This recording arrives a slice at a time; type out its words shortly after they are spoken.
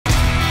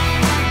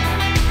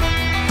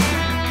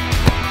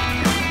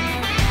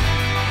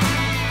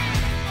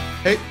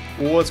Hey,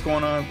 what's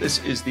going on?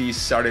 This is the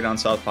Saturday Down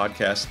South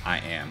podcast. I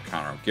am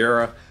Connor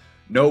O'Gara.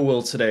 No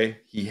Will today.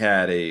 He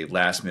had a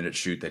last-minute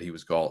shoot that he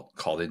was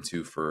called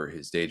into for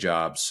his day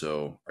job,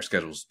 so our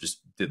schedules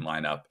just didn't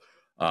line up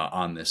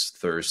on this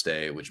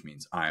Thursday, which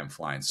means I am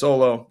flying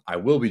solo. I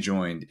will be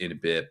joined in a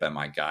bit by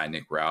my guy,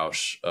 Nick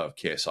Roush of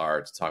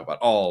KSR, to talk about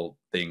all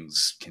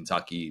things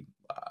Kentucky,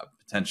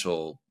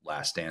 potential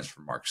last dance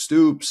for Mark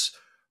Stoops,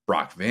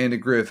 Brock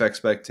Vandagriff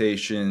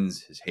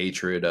expectations, his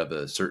hatred of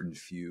a certain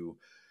few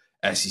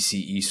SEC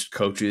East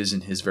coaches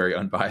in his very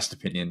unbiased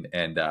opinion,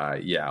 and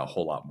a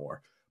whole lot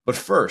more. But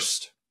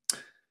first,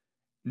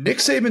 Nick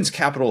Saban's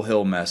Capitol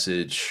Hill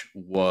message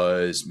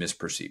was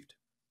misperceived.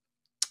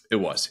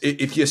 It was.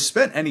 If you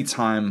spent any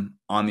time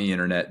on the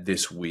internet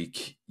this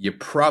week, you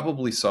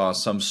probably saw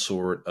some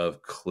sort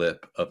of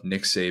clip of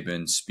Nick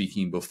Saban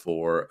speaking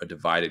before a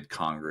divided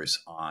Congress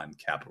on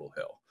Capitol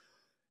Hill.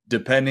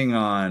 Depending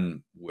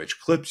on which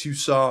clips you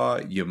saw,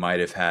 you might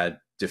have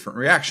had different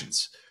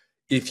reactions.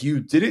 If you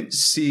didn't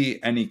see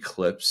any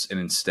clips and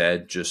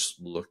instead just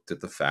looked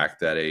at the fact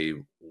that a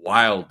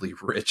wildly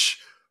rich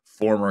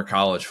former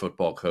college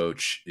football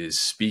coach is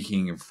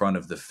speaking in front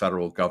of the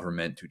federal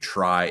government to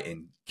try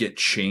and get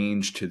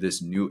change to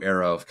this new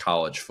era of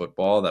college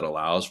football that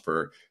allows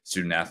for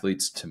student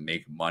athletes to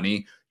make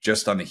money,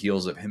 just on the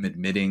heels of him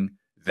admitting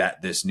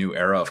that this new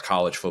era of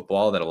college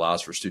football that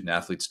allows for student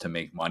athletes to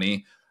make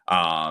money,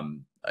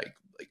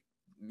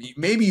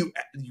 maybe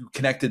you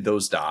connected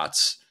those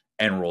dots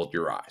and rolled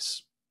your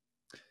eyes.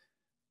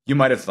 You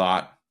might have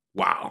thought,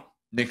 wow,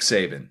 Nick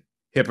Saban,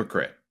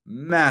 hypocrite,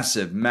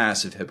 massive,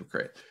 massive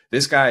hypocrite.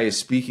 This guy is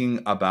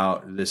speaking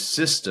about the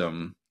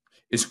system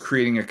is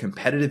creating a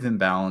competitive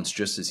imbalance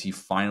just as he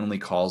finally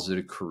calls it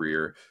a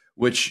career,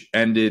 which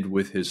ended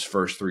with his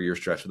first 3-year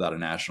stretch without a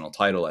national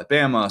title at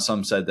Bama.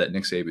 Some said that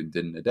Nick Saban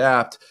didn't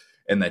adapt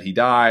and that he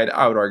died.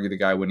 I would argue the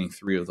guy winning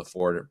 3 of the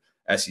 4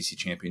 SEC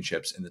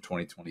championships in the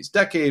 2020s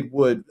decade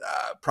would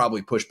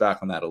probably push back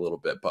on that a little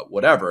bit, but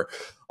whatever.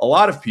 A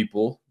lot of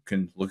people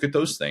can look at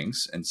those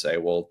things and say,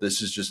 well,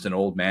 this is just an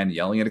old man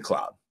yelling at a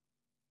cloud.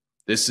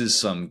 This is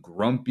some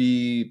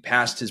grumpy,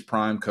 past his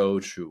prime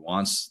coach who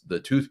wants the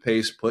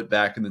toothpaste put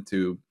back in the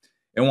tube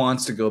and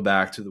wants to go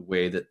back to the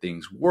way that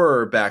things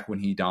were back when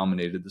he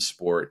dominated the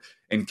sport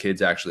and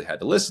kids actually had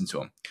to listen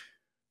to him.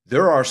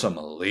 There are some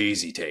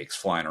lazy takes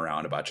flying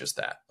around about just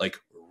that, like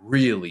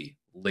really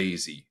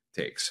lazy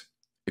takes.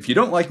 If you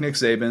don't like Nick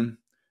Saban,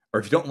 or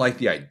if you don't like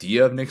the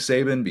idea of Nick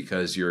Saban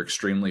because you're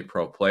extremely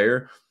pro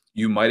player,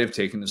 you might have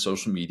taken to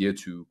social media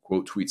to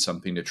quote tweet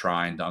something to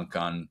try and dunk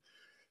on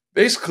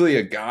basically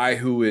a guy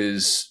who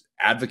is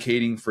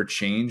advocating for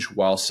change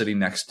while sitting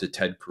next to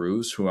Ted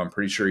Cruz, who I'm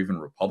pretty sure even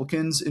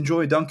Republicans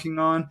enjoy dunking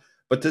on.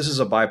 But this is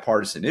a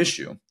bipartisan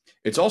issue.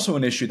 It's also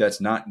an issue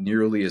that's not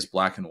nearly as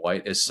black and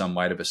white as some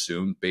might have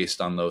assumed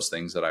based on those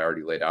things that I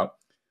already laid out.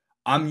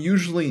 I'm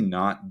usually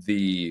not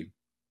the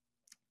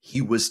he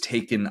was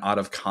taken out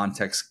of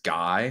context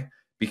guy,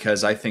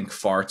 because I think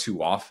far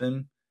too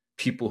often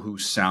people who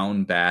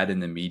sound bad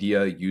in the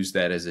media use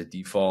that as a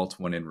default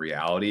when in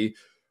reality,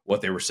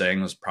 what they were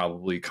saying was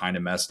probably kind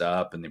of messed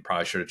up and they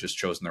probably should have just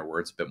chosen their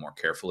words a bit more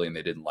carefully and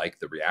they didn't like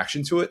the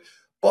reaction to it.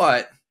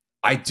 But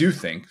I do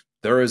think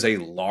there is a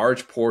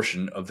large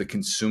portion of the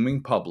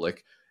consuming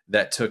public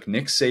that took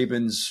Nick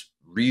Saban's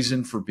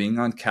reason for being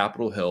on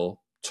Capitol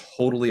Hill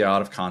totally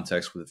out of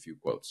context with a few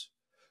quotes.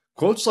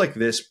 Quotes like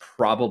this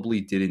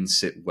probably didn't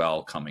sit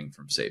well coming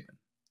from Saban.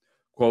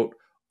 Quote,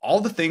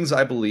 all the things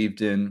I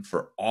believed in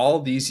for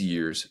all these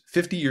years,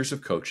 50 years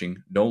of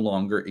coaching, no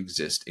longer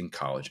exist in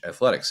college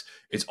athletics.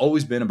 It's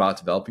always been about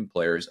developing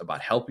players,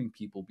 about helping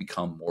people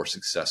become more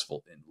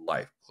successful in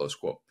life, close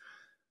quote.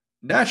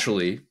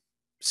 Naturally,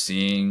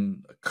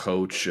 seeing a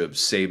coach of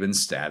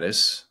Saban's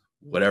status,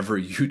 whatever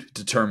you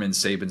determine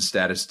Saban's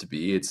status to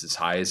be, it's as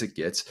high as it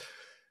gets.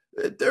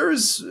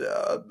 There's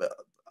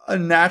a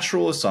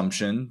natural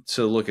assumption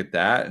to look at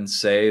that and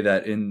say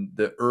that in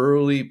the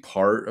early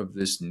part of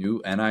this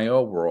new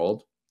NIL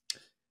world,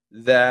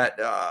 that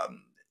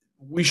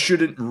we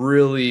shouldn't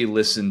really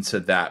listen to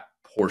that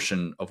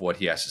portion of what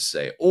he has to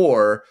say.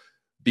 Or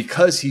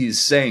because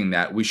he's saying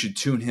that, we should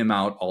tune him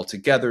out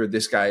altogether.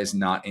 This guy is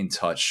not in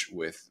touch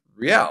with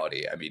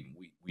reality. I mean,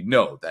 we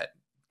know that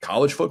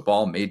college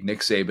football made Nick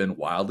Saban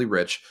wildly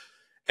rich.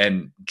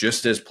 And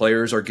just as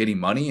players are getting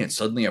money, it's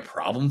suddenly a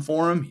problem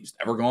for him. He's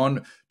never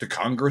gone to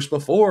Congress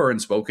before and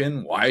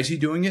spoken. Why is he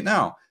doing it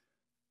now?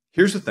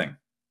 Here's the thing.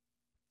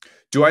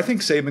 Do I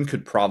think Saban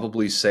could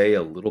probably say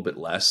a little bit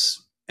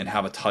less and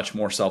have a touch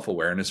more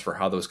self-awareness for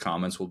how those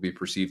comments will be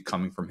perceived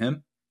coming from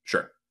him?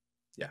 Sure.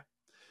 Yeah.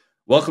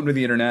 Welcome to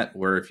the internet,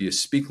 where if you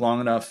speak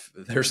long enough,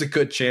 there's a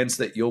good chance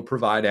that you'll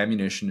provide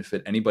ammunition to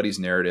fit anybody's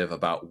narrative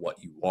about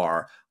what you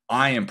are.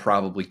 I am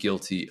probably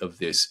guilty of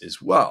this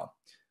as well.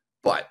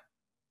 But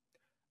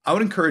I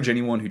would encourage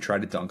anyone who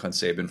tried to dunk on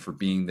Saban for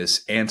being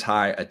this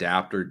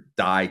anti-adapt or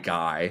die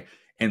guy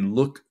and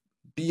look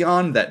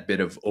beyond that bit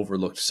of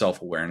overlooked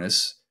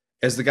self-awareness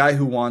as the guy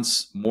who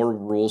wants more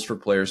rules for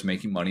players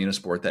making money in a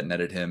sport that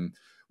netted him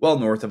well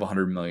north of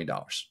 $100 million.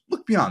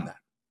 Look beyond that.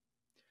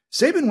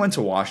 Saban went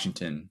to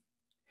Washington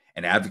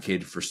and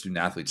advocated for student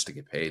athletes to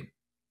get paid.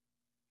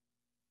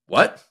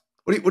 What?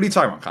 What are you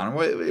talking about, Connor?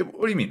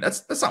 What do you mean?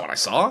 That's not what I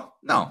saw.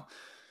 No.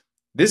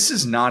 This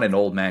is not an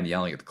old man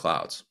yelling at the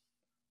clouds.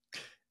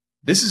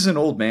 This is an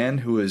old man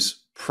who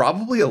is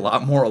probably a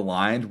lot more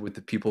aligned with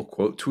the people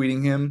quote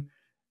tweeting him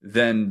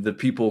than the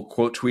people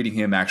quote tweeting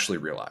him actually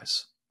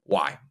realize.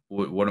 Why?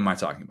 What am I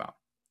talking about?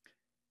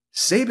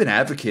 Saban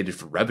advocated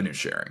for revenue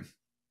sharing.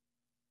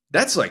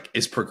 That's like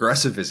as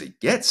progressive as it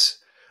gets.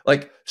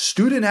 Like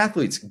student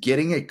athletes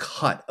getting a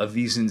cut of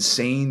these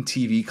insane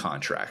TV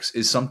contracts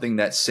is something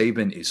that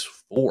Saban is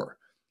for.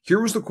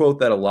 Here was the quote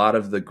that a lot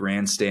of the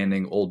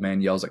grandstanding old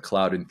man yells at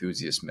cloud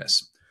enthusiasts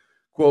miss.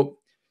 Quote,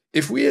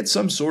 if we had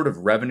some sort of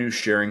revenue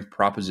sharing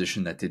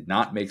proposition that did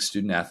not make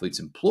student athletes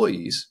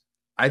employees,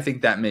 I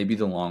think that may be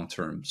the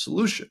long-term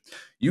solution.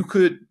 You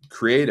could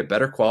create a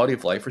better quality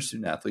of life for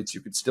student athletes.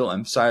 You could still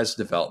emphasize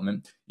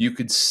development. You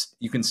can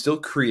still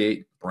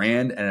create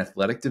brand and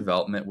athletic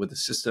development with a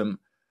system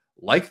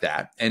like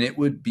that, and it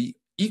would be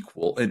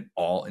equal in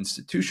all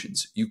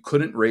institutions. You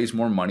couldn't raise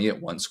more money at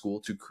one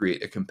school to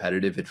create a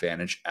competitive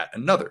advantage at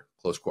another,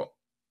 close quote.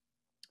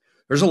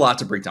 There's a lot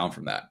to break down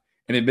from that.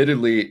 And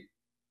admittedly,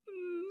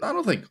 I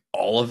don't think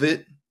all of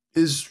it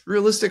is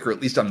realistic, or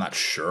at least I'm not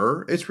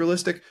sure it's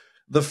realistic.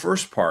 The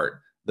first part,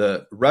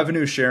 the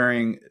revenue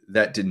sharing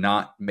that did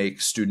not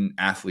make student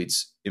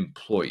athletes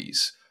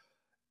employees,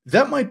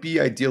 that might be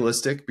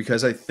idealistic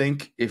because I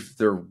think if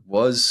there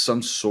was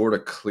some sort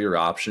of clear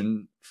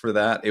option for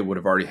that, it would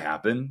have already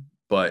happened,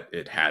 but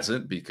it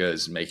hasn't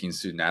because making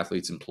student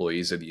athletes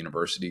employees at the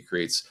university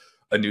creates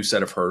a new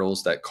set of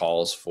hurdles that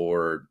calls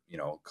for,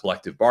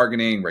 collective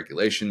bargaining,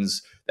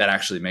 regulations that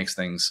actually makes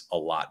things a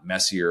lot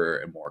messier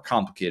and more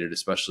complicated,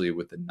 especially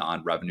with the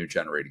non-revenue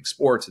generating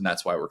sports. And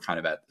that's why we're kind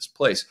of at this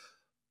place.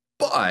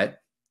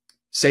 But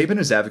Saban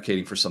is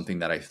advocating for something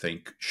that I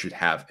think should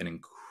have an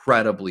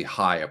incredibly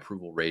high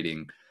approval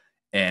rating.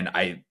 And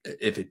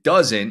if it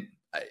doesn't,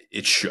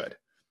 it should.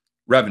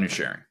 Revenue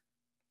sharing.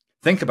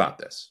 Think about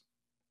this.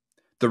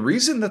 The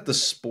reason that the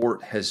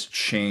sport has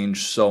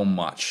changed so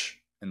much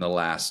in the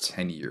last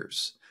 10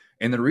 years,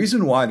 and the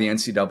reason why the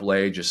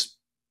NCAA just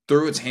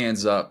threw its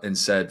hands up and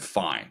said,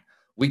 fine,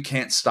 we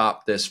can't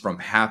stop this from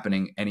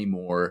happening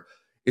anymore,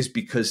 is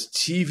because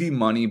TV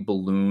money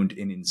ballooned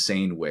in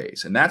insane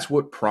ways. And that's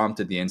what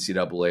prompted the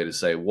NCAA to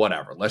say,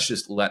 whatever, let's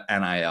just let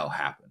NIL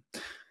happen.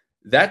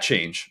 That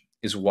change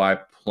is why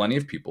plenty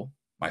of people,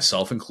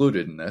 myself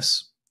included in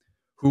this,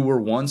 who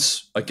were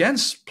once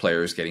against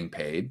players getting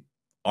paid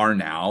are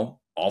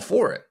now all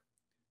for it.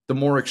 The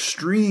more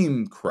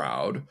extreme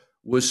crowd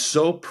was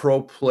so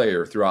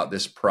pro-player throughout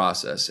this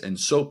process and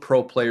so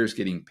pro-players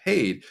getting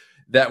paid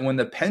that when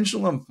the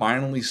pendulum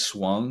finally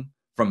swung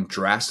from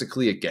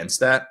drastically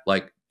against that,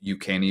 like you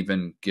can't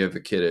even give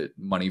a kid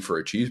money for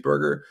a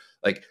cheeseburger,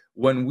 like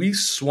when we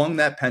swung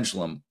that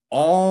pendulum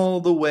all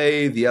the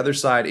way the other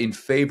side in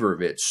favor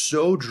of it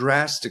so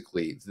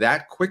drastically,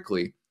 that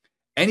quickly,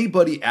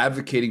 anybody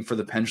advocating for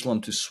the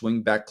pendulum to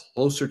swing back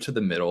closer to the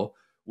middle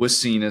was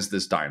seen as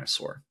this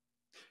dinosaur.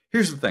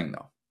 Here's the thing,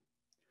 though.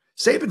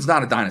 Saban's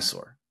not a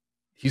dinosaur.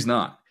 He's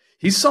not.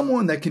 He's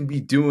someone that can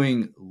be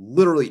doing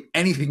literally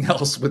anything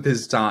else with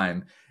his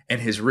time and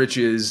his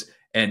riches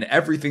and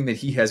everything that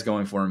he has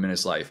going for him in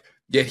his life.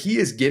 Yet he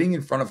is getting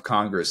in front of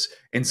Congress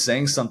and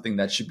saying something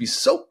that should be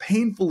so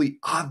painfully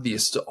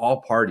obvious to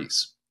all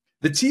parties.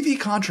 The TV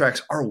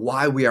contracts are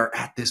why we are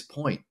at this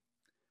point.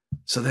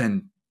 So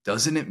then,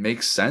 doesn't it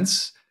make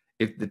sense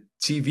if the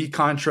TV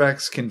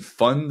contracts can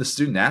fund the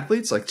student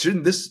athletes? Like,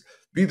 shouldn't this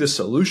be the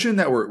solution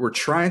that we're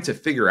trying to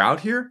figure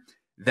out here?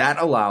 That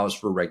allows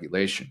for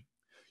regulation.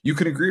 You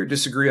can agree or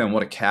disagree on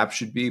what a cap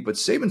should be, but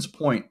Saban's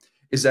point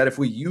is that if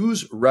we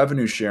use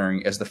revenue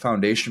sharing as the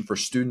foundation for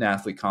student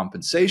athlete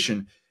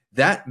compensation,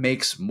 that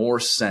makes more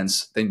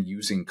sense than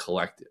using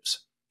collectives.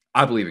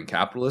 I believe in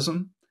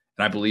capitalism,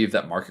 and I believe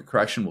that market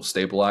correction will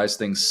stabilize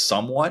things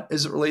somewhat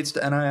as it relates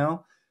to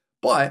NIL,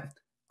 but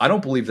I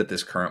don't believe that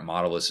this current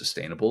model is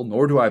sustainable,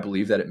 nor do I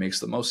believe that it makes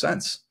the most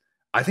sense.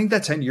 I think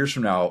that 10 years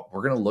from now,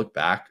 we're going to look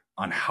back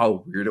on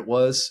how weird it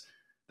was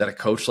that a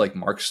coach like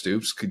Mark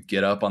Stoops could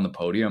get up on the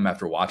podium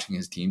after watching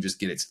his team just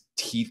get its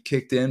teeth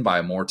kicked in by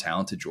a more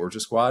talented Georgia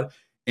squad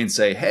and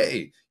say,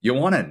 hey, you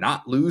want to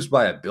not lose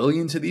by $1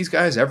 billion to these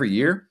guys every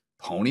year?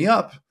 Pony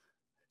up.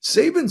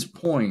 Saban's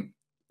point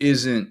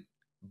isn't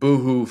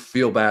boohoo,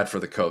 feel bad for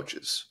the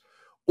coaches,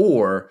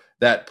 or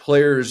that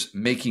players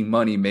making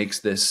money makes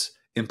this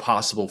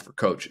impossible for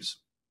coaches.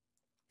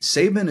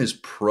 Saban is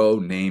pro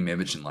name,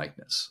 image, and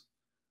likeness.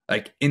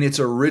 Like in its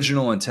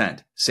original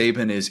intent,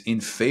 Saban is in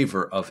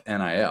favor of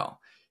NIL.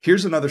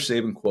 Here's another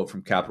Saban quote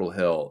from Capitol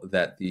Hill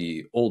that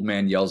the old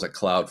man yells at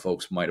cloud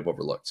folks might have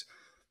overlooked.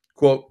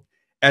 Quote,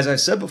 as I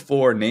said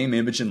before, name,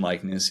 image, and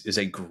likeness is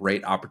a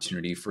great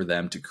opportunity for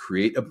them to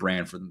create a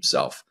brand for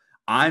themselves.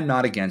 I'm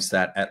not against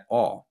that at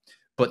all.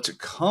 But to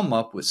come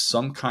up with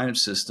some kind of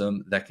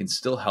system that can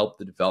still help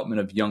the development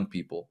of young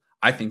people,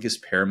 I think is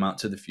paramount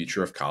to the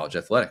future of college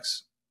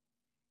athletics.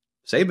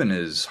 Saban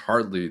is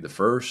hardly the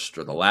first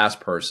or the last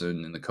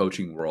person in the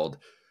coaching world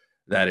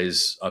that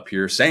is up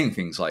here saying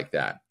things like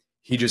that.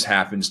 He just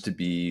happens to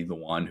be the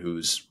one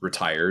who's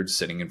retired,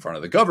 sitting in front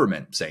of the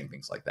government saying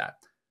things like that.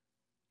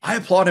 I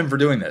applaud him for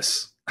doing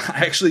this.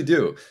 I actually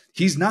do.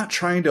 He's not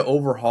trying to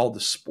overhaul the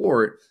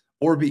sport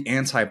or be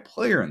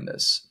anti-player in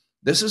this.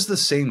 This is the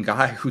same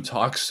guy who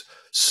talks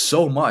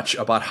so much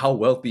about how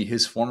wealthy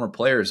his former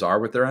players are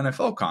with their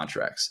NFL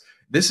contracts.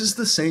 This is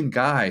the same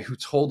guy who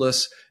told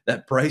us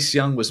that Bryce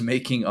Young was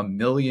making $1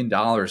 million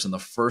in the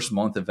first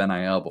month of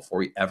NIL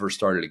before he ever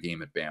started a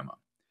game at Bama.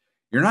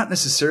 You're not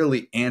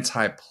necessarily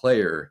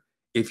anti-player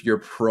if you're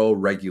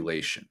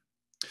pro-regulation.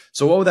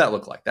 So what would that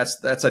look like?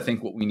 That's I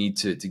think what we need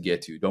to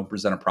get to. Don't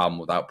present a problem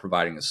without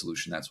providing a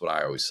solution. That's what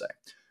I always say.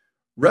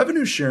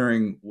 Revenue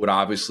sharing would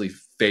obviously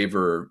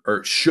favor,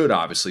 or should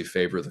obviously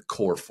favor, the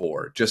core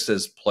four, just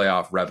as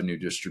playoff revenue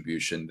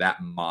distribution,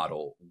 that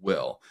model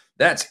will.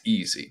 That's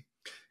easy.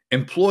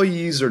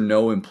 Employees or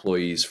no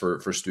employees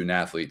for student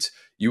athletes,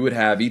 you would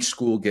have each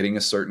school getting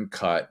a certain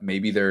cut.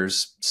 Maybe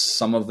there's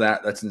some of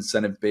that's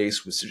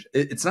incentive-based.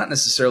 It's not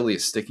necessarily a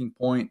sticking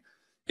point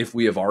if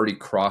we have already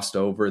crossed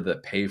over the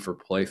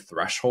pay-for-play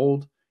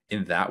threshold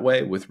in that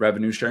way with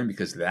revenue sharing,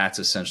 because that's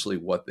essentially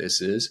what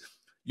this is.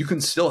 You can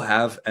still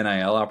have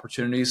NIL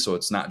opportunities, so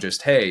it's not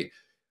just, hey,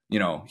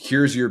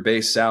 here's your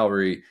base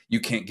salary, you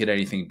can't get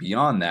anything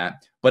beyond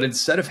that. But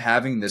instead of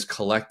having this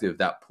collective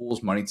that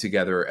pools money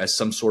together as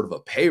some sort of a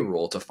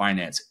payroll to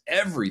finance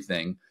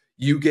everything,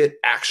 you get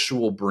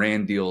actual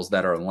brand deals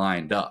that are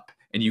lined up.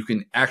 And you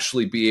can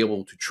actually be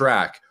able to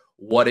track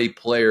what a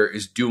player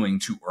is doing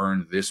to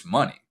earn this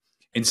money.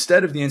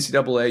 Instead of the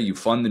NCAA, you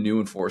fund the new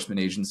enforcement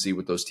agency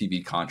with those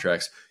TV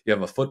contracts. You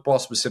have a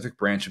football-specific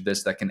branch of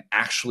this that can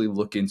actually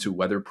look into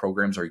whether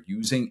programs are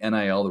using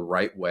NIL the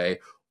right way,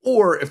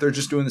 or if they're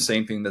just doing the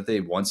same thing that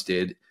they once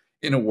did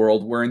in a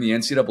world wherein the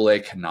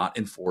NCAA cannot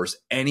enforce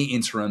any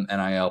interim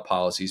NIL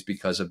policies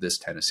because of this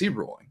Tennessee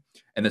ruling.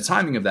 And the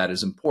timing of that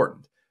is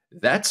important.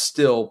 That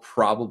still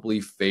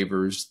probably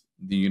favors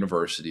the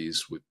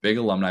universities with big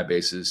alumni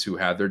bases who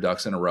have their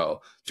ducks in a row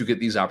to get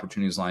these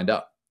opportunities lined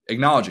up.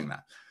 Acknowledging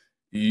that,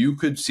 you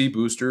could see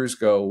boosters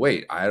go,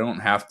 wait, I don't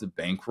have to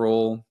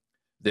bankroll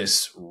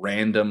this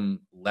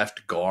random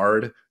left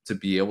guard to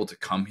be able to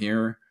come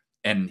here,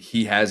 and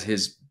he has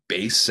his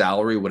base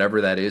salary,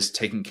 whatever that is,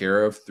 taken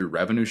care of through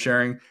revenue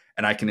sharing,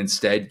 and I can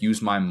instead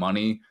use my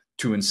money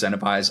to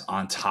incentivize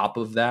on top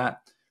of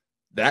that.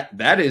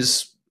 That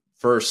is,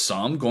 for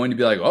some, going to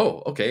be like,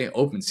 oh, okay,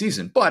 open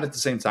season. But at the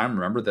same time,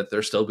 remember that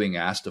they're still being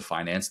asked to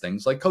finance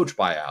things like coach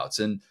buyouts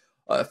and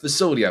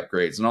facility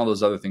upgrades and all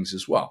those other things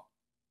as well.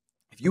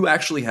 If you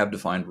actually have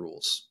defined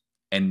rules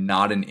and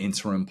not an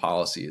interim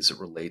policy as it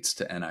relates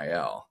to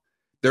NIL,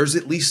 there's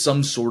at least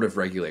some sort of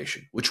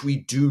regulation, which we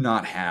do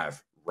not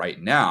have right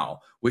now,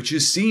 which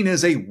is seen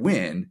as a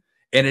win.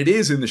 And it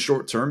is in the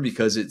short term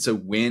because it's a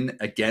win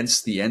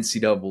against the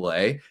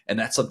NCAA. And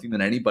that's something that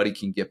anybody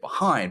can get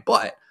behind.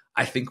 But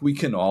I think we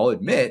can all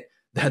admit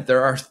that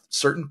there are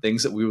certain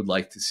things that we would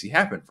like to see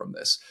happen from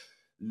this.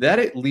 That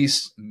at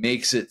least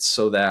makes it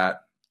so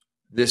that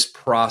this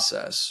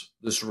process,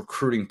 this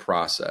recruiting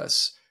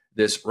process,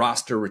 this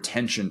roster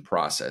retention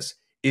process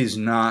is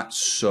not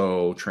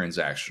so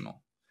transactional.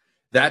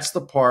 That's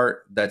the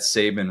part that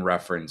Saban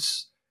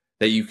referenced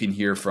that you can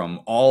hear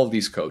from all of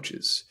these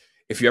coaches.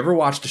 If you ever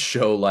watched a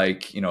show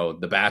like,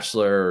 The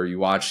Bachelor, or you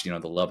watched, the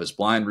Love is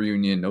Blind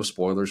reunion, no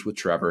spoilers with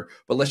Trevor,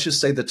 but let's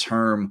just say the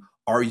term,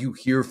 are you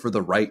here for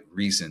the right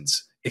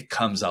reasons? It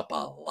comes up a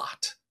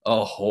lot,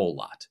 a whole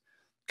lot.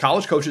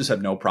 College coaches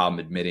have no problem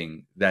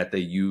admitting that they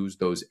use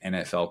those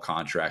NFL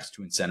contracts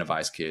to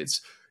incentivize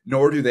kids,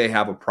 nor do they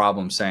have a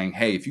problem saying,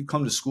 hey, if you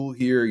come to school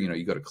here,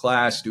 you go to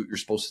class, do what you're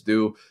supposed to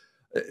do.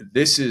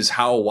 This is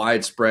how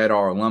widespread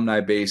our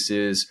alumni base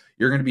is.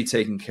 You're going to be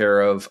taken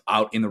care of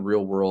out in the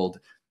real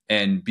world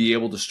and be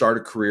able to start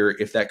a career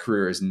if that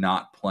career is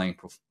not playing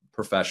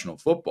professional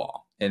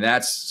football. And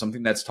that's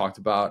something that's talked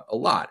about a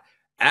lot.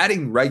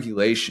 Adding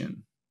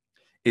regulation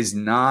is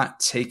not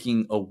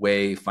taking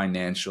away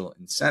financial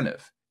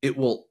incentive. It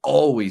will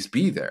always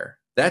be there.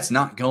 That's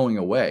not going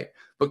away.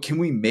 But can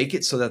we make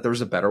it so that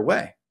there's a better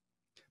way?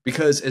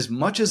 Because as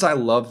much as I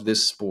love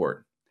this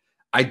sport,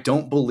 I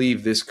don't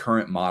believe this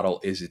current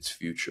model is its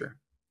future.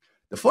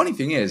 The funny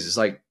thing is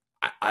like,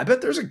 I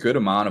bet there's a good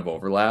amount of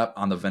overlap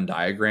on the Venn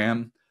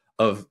diagram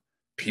of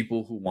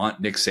people who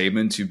want Nick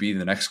Saban to be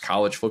the next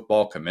college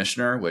football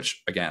commissioner,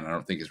 which, again, I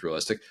don't think is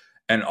realistic,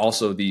 and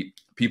also the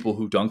people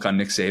who dunk on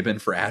Nick Saban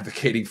for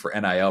advocating for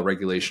NIL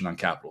regulation on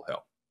Capitol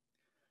Hill.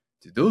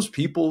 Do those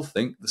people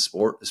think the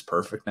sport is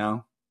perfect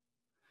now?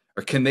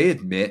 Or can they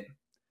admit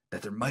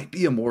that there might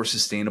be a more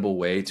sustainable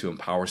way to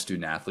empower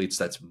student athletes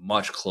that's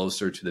much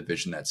closer to the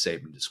vision that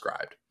Saban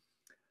described?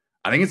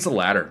 I think it's the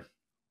latter,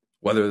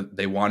 whether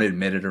they want to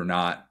admit it or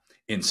not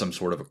in some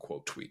sort of a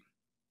quote tweet.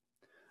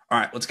 All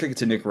right, let's kick it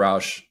to Nick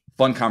Roush.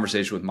 Fun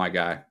conversation with my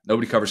guy.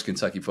 Nobody covers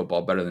Kentucky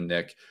football better than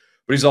Nick,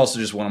 but he's also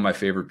just one of my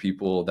favorite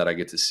people that I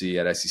get to see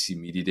at SEC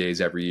Media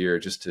Days every year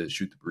just to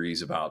shoot the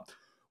breeze about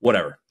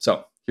whatever.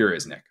 So here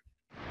is Nick.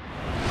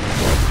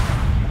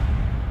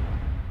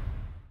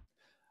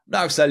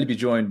 Now excited to be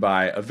joined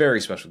by a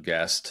very special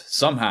guest.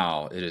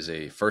 Somehow it is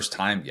a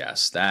first-time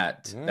guest.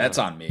 That's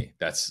on me.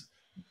 That's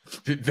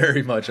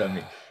very much on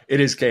me. It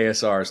is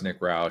KSR's Nick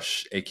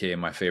Roush, aka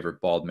my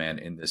favorite bald man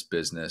in this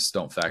business.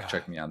 Don't fact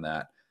check me on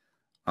that.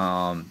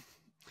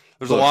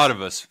 There's a lot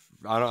of us.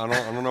 I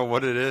don't know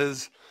what it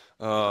is.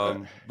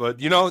 But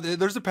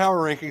there's the power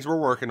rankings.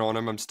 We're working on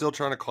them. I'm still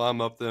trying to climb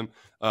up them.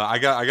 I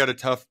got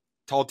a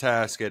tall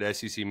task at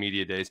SEC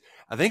Media Days.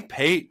 I think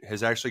Pate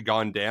has actually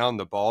gone down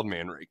the bald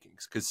man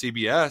rankings because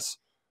CBS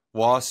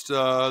lost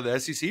the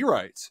SEC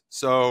rights.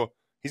 So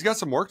he's got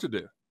some work to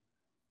do.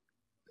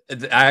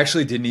 I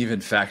actually didn't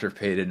even factor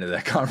Pate into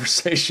that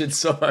conversation,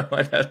 so I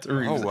might have to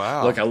Oh,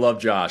 wow. Look, I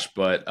love Josh,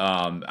 but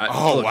wow.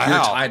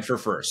 You're tied for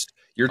first.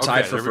 You're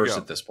tied for first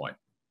at this point.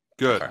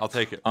 Good. Okay. I'll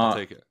take it. I'll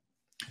take it.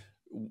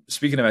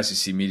 Speaking of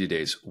SEC Media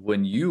Days,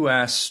 when you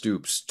asked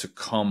Stoops to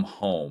come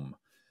home,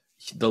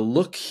 the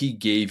look he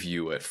gave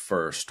you at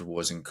first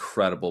was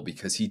incredible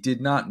because he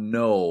did not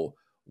know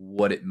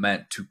what it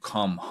meant to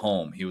come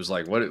home. He was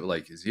like, "What?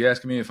 Like, is he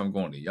asking me if I'm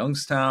going to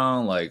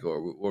Youngstown? Like,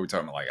 or what are we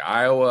talking about? Like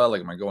Iowa?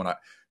 Like, am I going out?"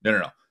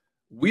 No.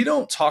 We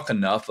don't talk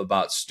enough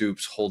about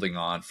Stoops holding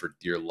on for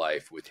dear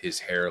life with his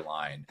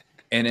hairline,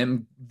 and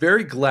I'm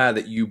very glad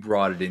that you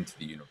brought it into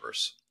the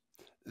universe.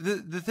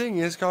 The thing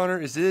is,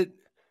 Connor, is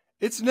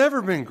it's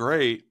never been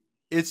great.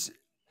 It's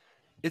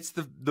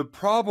the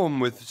problem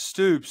with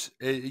Stoops.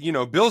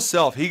 Bill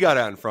Self, he got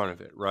out in front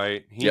of it,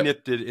 right? He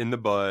nipped it in the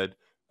bud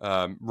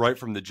right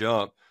from the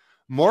jump.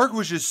 Mark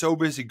was just so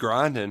busy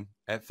grinding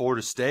at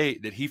Florida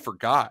State that he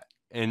forgot,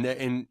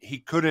 and he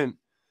couldn't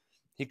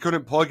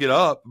plug it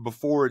up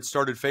before it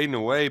started fading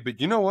away.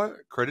 But you know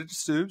what? Credit to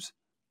Stoops.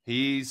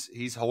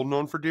 He's holding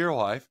on for dear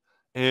life.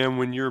 And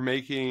when you're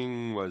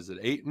making, was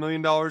it $8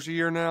 million a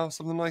year now,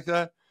 something like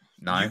that?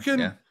 9,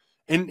 yeah.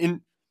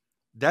 And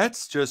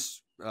that's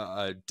just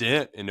a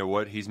dent into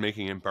what he's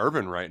making in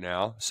bourbon right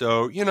now.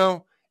 So,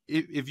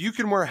 if you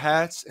can wear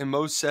hats in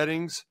most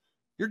settings,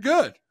 you're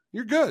good.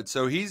 You're good.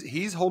 So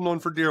he's holding on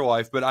for dear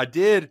life. But I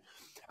did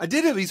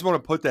at least want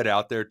to put that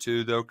out there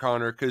too, though,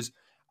 Connor, because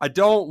I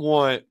don't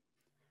want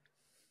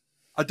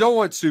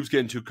Stoops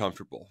getting too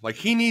comfortable. Like,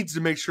 he needs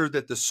to make sure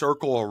that the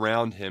circle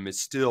around him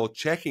is still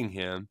checking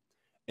him,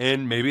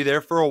 and maybe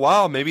there for a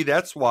while. Maybe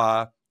that's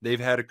why they've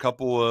had a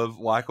couple of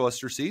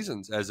lackluster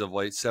seasons as of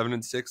late,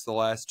 7-6 the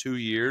last 2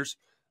 years,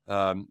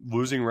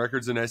 losing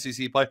records in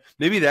SEC play.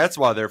 Maybe that's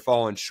why they're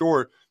falling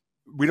short.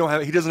 He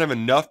doesn't have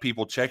enough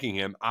people checking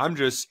him. I'm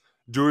just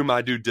doing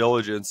my due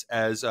diligence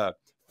as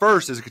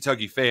first as a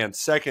Kentucky fan,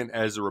 second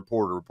as a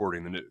reporter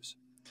reporting the news.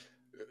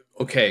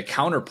 Okay,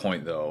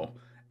 counterpoint though,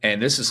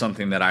 and this is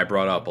something that I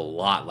brought up a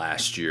lot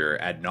last year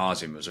ad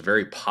nauseum. It was a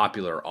very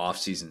popular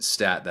offseason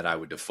stat that I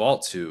would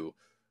default to.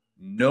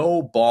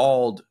 No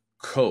bald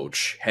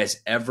coach has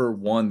ever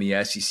won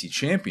the SEC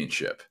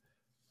championship.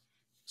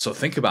 So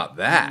think about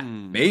that.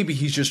 Maybe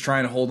he's just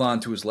trying to hold on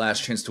to his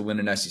last chance to win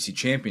an SEC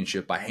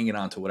championship by hanging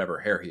on to whatever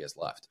hair he has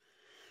left.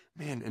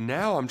 Man, and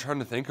now I'm trying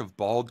to think of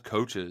bald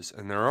coaches,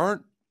 and there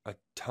aren't a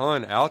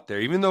ton out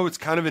there, even though it's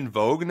kind of in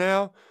vogue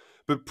now.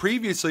 But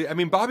previously, I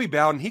mean, Bobby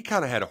Bowden, he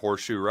kind of had a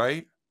horseshoe,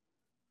 right?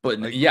 But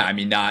not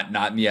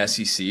in the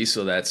SEC,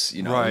 so that's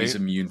right. He's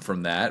immune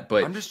from that.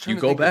 But I'm just you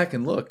go back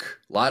and look,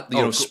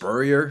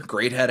 Spurrier,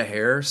 great head of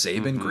hair,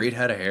 Saban, great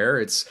head of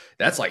hair.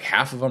 That's like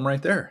half of them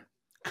right there.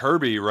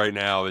 Kirby right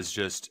now is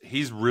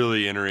he's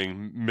really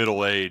entering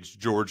middle-aged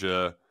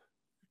Georgia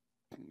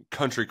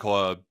country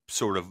club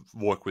sort of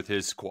look with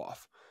his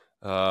coif.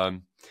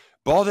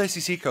 Bald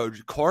SEC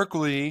coach Clark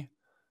Lee,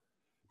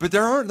 but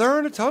there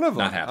aren't a ton of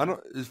them.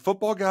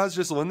 Football guys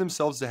just lend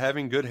themselves to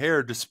having good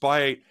hair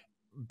despite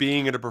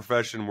being in a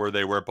profession where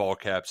they wear ball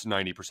caps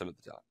 90% of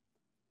the time.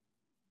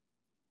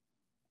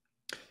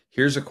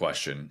 Here's a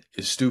question.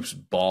 Is Stoops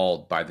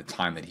bald by the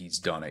time that he's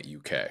done at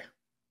UK?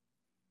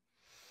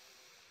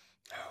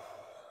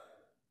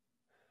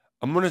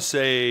 I'm going to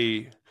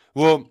say,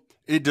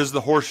 it does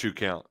the horseshoe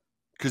count?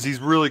 Because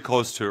he's really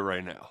close to it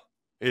right now.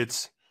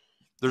 There's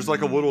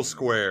like a little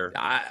square.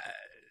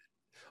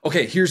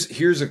 Okay, here's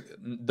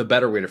the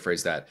better way to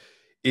phrase that.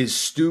 Is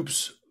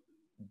Stoops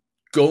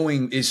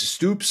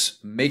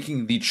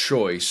making the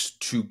choice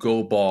to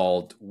go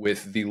bald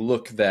with the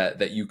look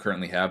that you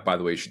currently have? By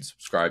the way, you should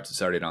subscribe to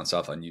Saturday Down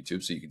South on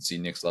YouTube so you can see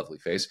Nick's lovely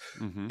face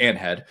and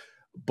head.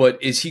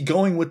 But is he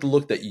going with the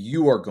look that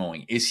you are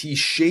going? Is he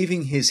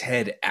shaving his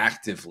head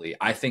actively?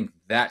 I think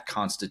that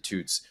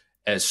constitutes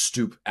as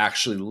Stoop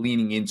actually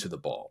leaning into the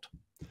bald.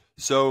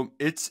 So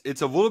it's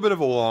a little bit of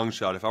a long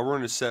shot. If I were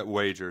to set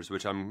wagers,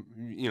 which I'm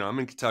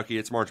in Kentucky,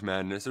 it's March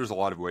Madness. There's a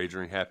lot of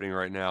wagering happening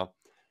right now.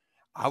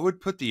 I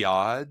would put the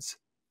odds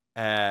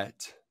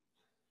at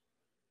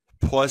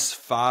plus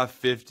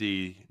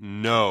 550.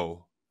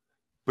 No,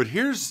 but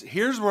here's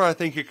where I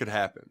think it could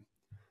happen.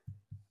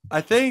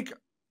 I think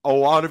a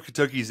lot of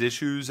Kentucky's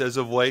issues as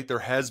of late, there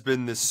has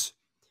been this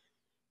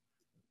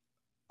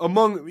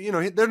among,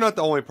 they're not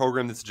the only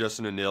program that's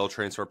adjusting a nil,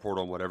 transfer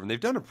portal and whatever, and they've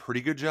done a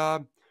pretty good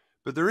job,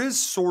 but there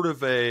is sort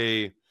of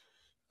a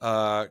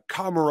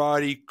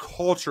camaraderie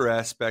culture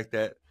aspect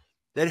that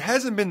that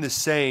hasn't been the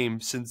same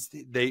since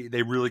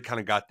they really kind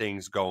of got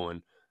things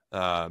going.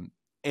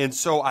 And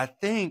so I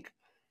think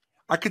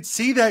I could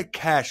see that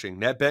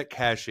bet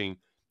cashing,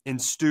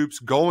 and Stoops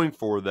going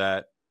for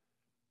that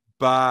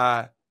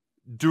by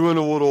doing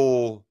a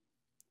little,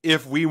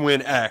 if we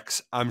win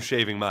X, I'm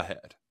shaving my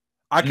head.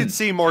 I could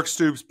see Mark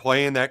Stoops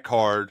playing that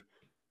card,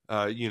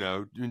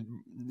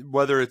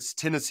 whether it's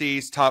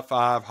Tennessee's top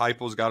 5,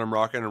 Heupel's got them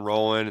rocking and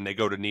rolling, and they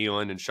go to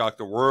Neyland and shock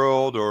the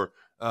world, or,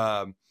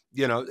 I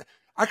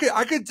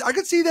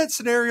could see that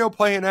scenario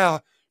playing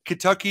out.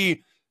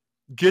 Kentucky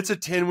gets a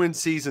 10-win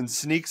season,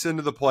 sneaks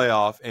into the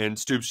playoff, and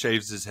Stoops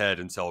shaves his head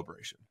in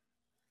celebration.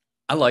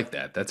 I like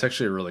that. That's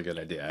actually a really good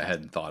idea. I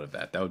hadn't thought of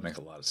that. That would make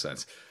a lot of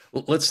sense.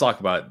 Well, let's talk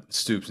about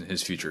Stoops and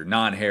his future,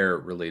 non-hair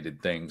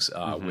related things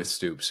with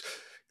Stoops.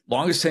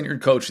 Longest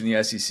tenured coach in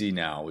the SEC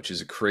now, which is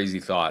a crazy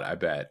thought, I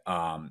bet.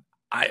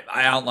 I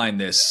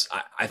outlined this.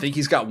 I think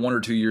he's got 1 or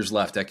 2 years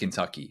left at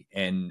Kentucky,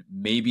 and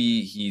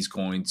maybe he's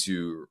going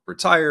to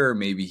retire.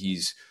 Maybe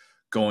he's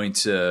going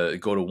to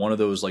go to one of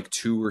those like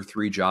 2 or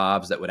 3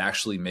 jobs that would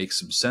actually make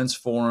some sense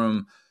for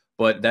him.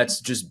 But that's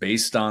just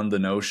based on the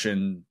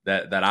notion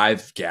that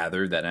I've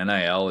gathered that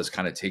NIL has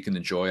kind of taken the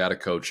joy out of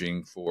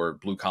coaching for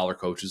blue collar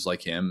coaches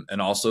like him,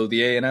 and also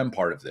the A&M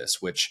part of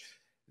this, which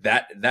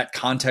that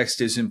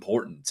context is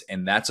important.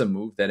 And that's a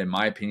move that, in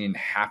my opinion,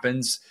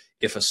 happens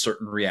if a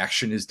certain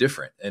reaction is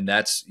different. And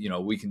that's,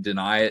 we can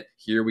deny it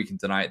here, we can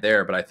deny it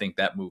there, but I think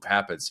that move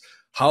happens.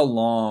 How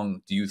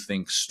long do you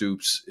think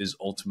Stoops is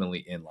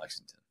ultimately in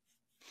Lexington?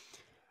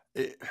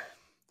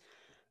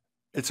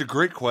 It's a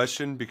great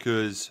question,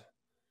 because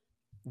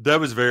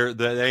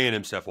the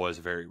A&M stuff was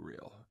very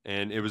real.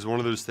 And it was one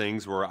of those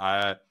things where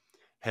I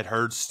had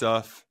heard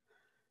stuff.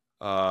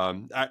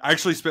 I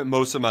actually spent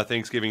most of my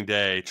Thanksgiving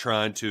Day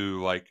trying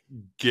to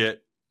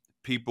get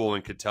people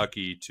in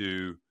Kentucky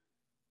to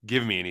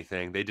give me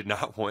anything. They did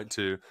not want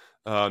to,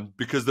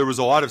 because there was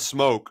a lot of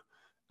smoke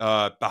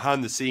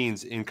behind the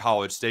scenes in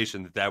College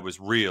Station that was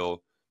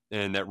real,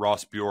 and that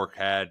Ross Bjork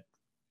had,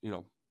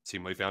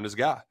 seemingly found his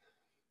guy.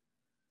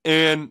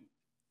 And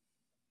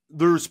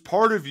there's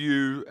part of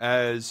you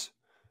as,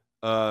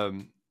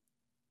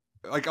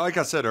 like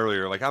I said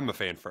earlier, I'm a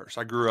fan first.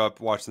 I grew up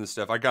watching this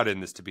stuff. I got in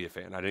this to be a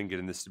fan. I didn't get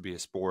in this to be a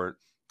sport.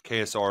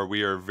 KSR,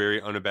 we are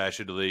very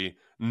unabashedly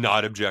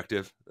not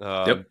objective.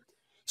 Yep.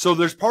 So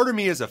there's part of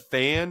me as a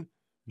fan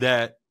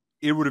that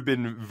it would have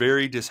been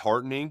very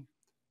disheartening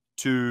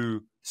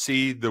to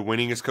see the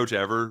winningest coach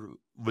ever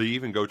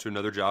leave and go to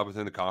another job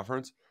within the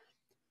conference.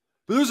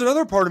 But there's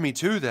another part of me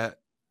too that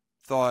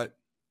thought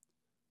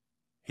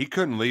he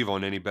couldn't leave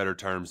on any better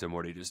terms than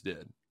what he just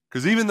did.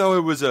 Because even though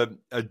it was a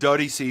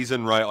duddy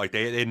season, right?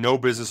 They had no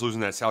business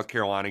losing that South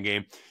Carolina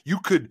game.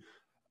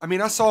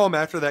 I saw him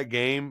after that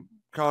game,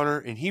 Connor,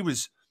 and he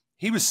was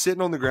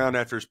sitting on the ground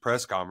after his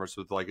press conference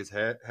with his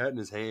hat in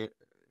his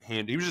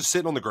hand. He was just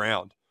sitting on the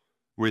ground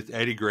with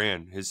Eddie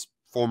Gran, his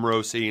former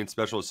OC and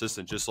special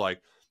assistant, just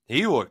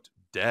he looked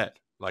dead.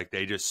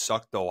 They just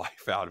sucked the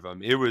life out of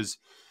him. It was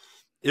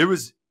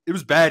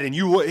bad. And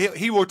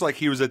he looked like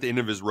he was at the end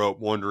of his rope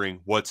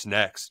wondering what's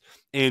next.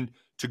 And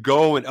to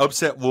go and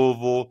upset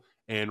Louisville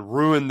and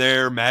ruin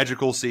their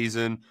magical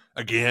season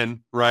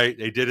again, right?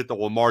 They did it the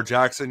Lamar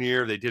Jackson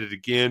year. They did it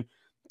again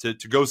to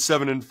go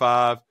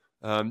 7-5.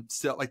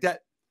 Still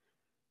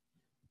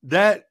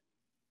that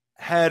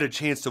had a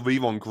chance to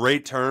leave on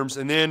great terms.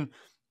 And then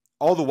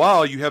all the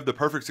while you have the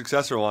perfect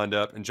successor lined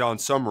up in John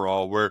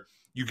Summerall, where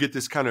you get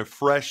this kind of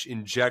fresh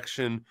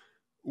injection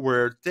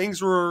where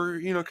things were,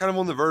 kind of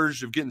on the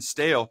verge of getting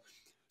stale.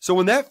 So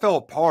when that fell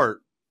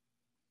apart,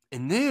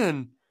 and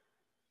then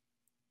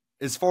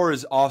as far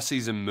as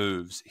offseason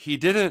moves, he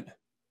didn't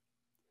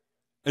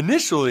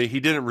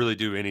really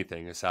do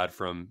anything aside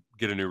from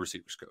get a new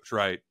receivers coach,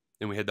 right?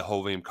 And we had the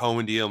whole Liam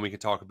Cohen deal, and we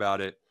could talk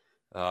about it.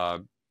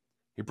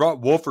 He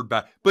brought Wolford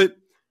back. But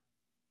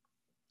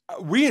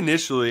we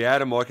initially,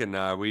 Adam Luckett and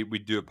I, we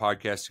do a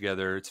podcast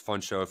together. It's a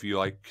fun show. If you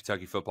like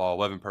Kentucky football,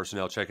 11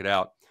 Personnel, check it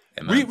out.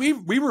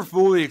 We were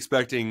fully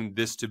expecting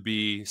this to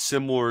be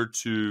similar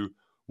to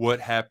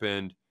what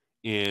happened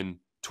in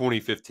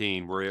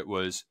 2015, where it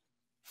was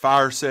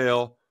fire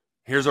sale.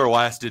 Here's our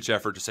last-ditch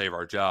effort to save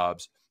our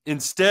jobs.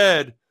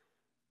 Instead,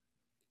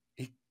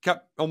 he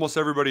kept almost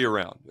everybody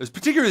around. It's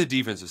particularly the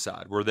defensive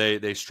side where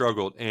they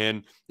struggled.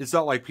 And it's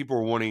not like people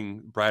were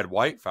wanting Brad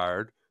White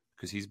fired,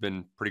 because he's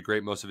been pretty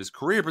great most of his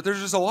career. But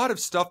there's just a lot of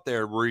stuff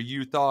there where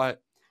you thought,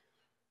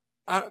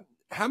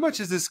 how much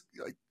is this?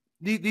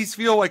 These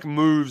feel like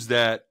moves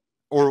that,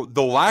 or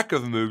the lack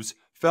of moves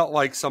felt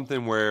like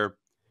something where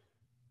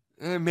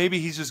maybe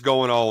he's just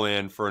going all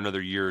in for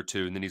another year or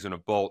two, and then he's going to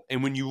bolt.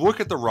 And when you look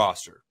at the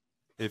roster,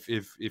 if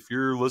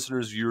your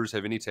listeners, viewers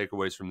have any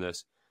takeaways from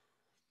this,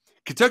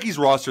 Kentucky's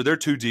roster, they're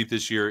too deep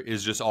this year,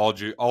 is just all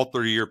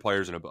 30-year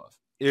players and above.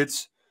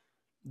 It's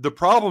the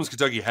problems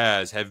Kentucky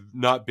has have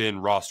not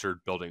been rostered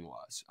building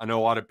wise. I know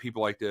a lot of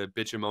people like to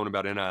bitch and moan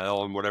about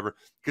NIL and whatever.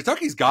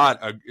 Kentucky's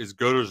got as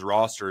good a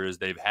roster as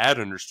they've had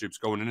under Stoops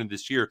going into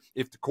this year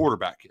if the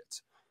quarterback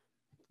hits.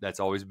 that's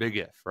always a big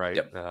if, right?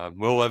 Yep.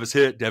 Will Levis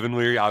hit. Devin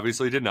Leary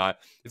obviously did not.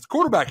 If the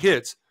quarterback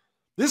hits,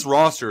 this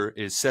roster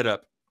is set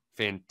up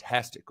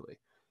fantastically.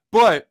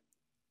 But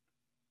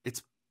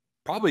it's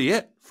probably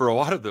it for a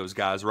lot of those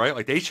guys, right?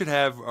 Like they should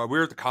have, we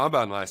were at the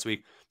combine last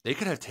week. They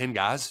could have 10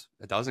 guys,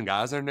 a dozen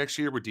guys there next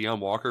year with Deion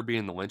Walker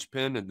being the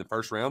linchpin in the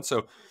first round.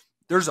 So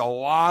there's a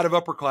lot of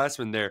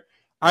upperclassmen there.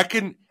 I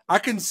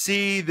can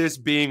see this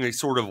being a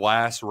sort of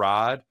last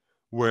ride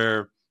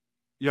where,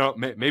 you know,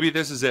 maybe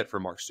this is it for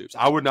Mark Stoops.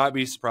 I would not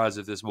be surprised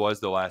if this was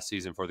the last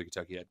season for the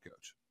Kentucky head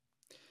coach.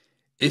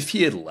 If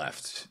he had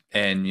left,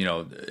 and you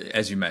know,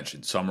 as you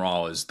mentioned,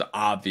 Summerall is the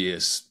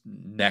obvious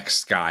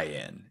next guy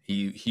in.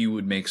 He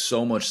would make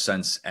so much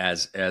sense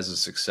as a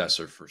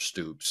successor for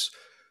Stoops.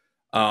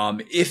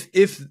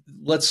 If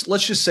let's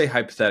just say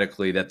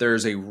hypothetically that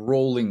there's a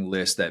rolling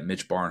list that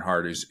Mitch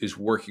Barnhart is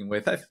working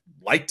with. I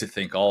like to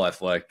think all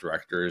athletic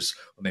directors,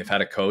 when they've had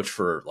a coach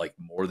for like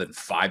more than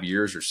 5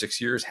 years or 6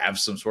 years, have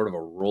some sort of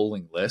a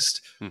rolling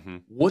list. Mm-hmm.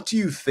 What do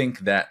you think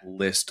that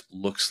list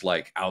looks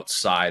like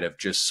outside of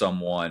just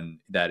someone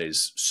that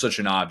is such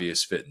an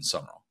obvious fit in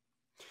Summerall?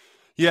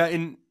 Yeah,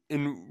 and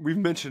we've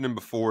mentioned him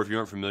before. If you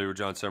aren't familiar with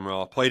John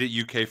Summerall, played at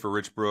UK for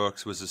Rich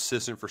Brooks, was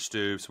assistant for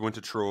Stoops, went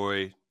to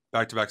Troy,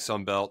 back-to-back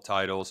Sun Belt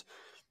titles.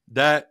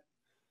 That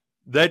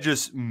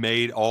just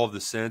made all of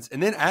the sense.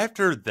 And then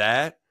after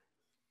that,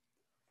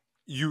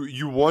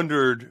 you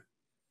wondered,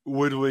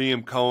 would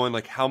Liam Cohen,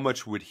 like how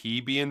much would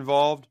he be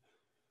involved?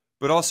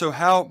 But also,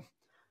 how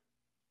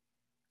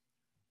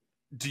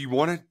do you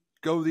want to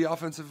go the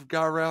offensive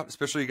guy route,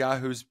 especially a guy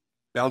who's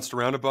bounced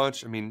around a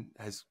bunch? I mean,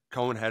 has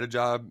Cohen had a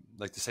job,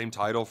 like the same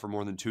title for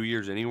more than 2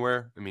 years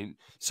anywhere? I mean,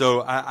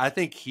 so I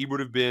think he would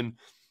have been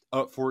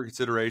up for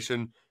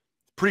consideration.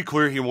 Pretty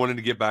clear he wanted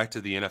to get back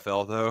to the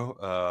NFL,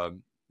 though,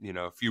 you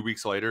know, a few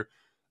weeks later.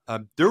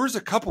 There was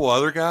a couple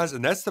other guys,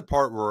 and that's the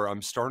part where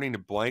I'm starting to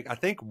blank. I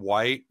think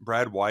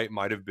Brad White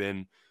might have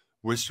been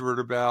whispered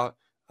about.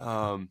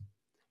 Kane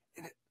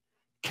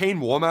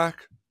Womack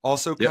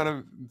also kind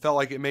of felt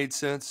like it made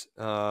sense.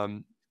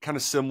 Kind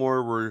of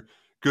similar, where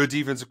good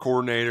defensive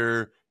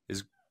coordinator,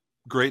 is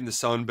great in the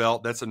Sun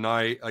Belt. That's a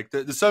nice, like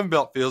the Sun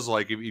Belt feels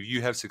like if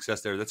you have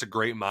success there, that's a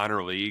great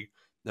minor league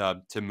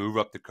to move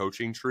up the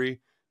coaching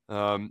tree.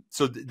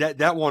 So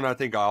that one I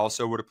think I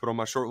also would have put on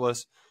my short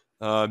list.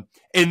 And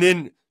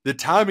then the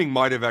timing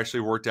might have actually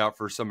worked out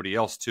for somebody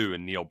else too,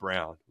 in Neil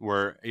Brown,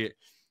 where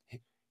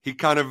he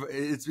kind of,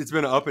 it's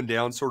been an up and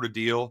down sort of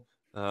deal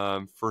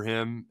for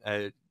him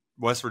at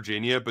West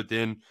Virginia. But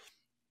then,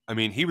 I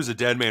mean, he was a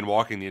dead man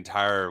walking the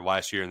entire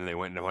last year, and then they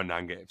went and won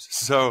 9 games.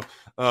 So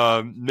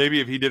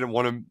maybe if he didn't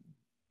want to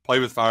play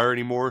with fire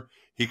anymore,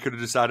 he could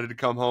have decided to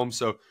come home.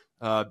 So,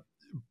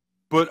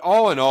 but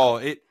all in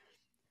all,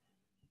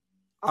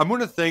 I'm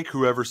going to think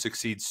whoever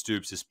succeeds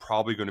Stoops is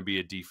probably going to be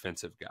a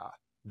defensive guy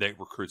that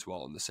recruits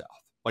well in the South.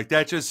 Like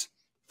that, just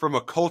from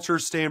a culture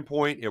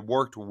standpoint, it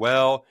worked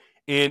well.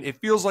 And it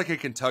feels like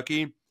at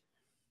Kentucky,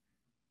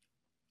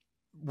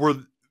 where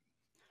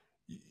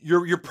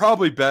you're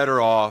probably better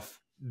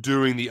off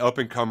doing the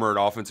up-and-comer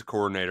at offensive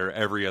coordinator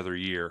every other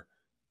year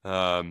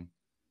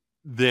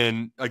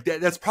then like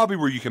that's probably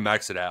where you can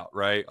max it out,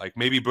 right? Like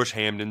maybe Bush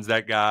Hamden's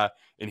that guy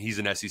and he's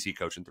an SEC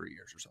coach in 3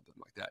 years or something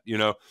like that, you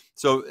know?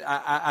 So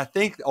I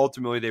think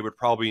ultimately they would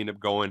probably end up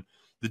going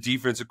the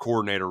defensive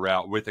coordinator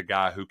route with a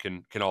guy who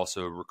can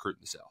also recruit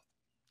in the South.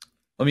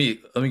 Let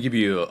me give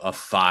you a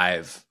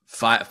five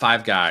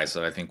guys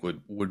that I think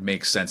would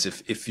make sense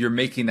if you're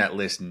making that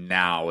list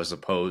now as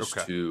opposed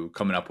to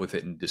coming up with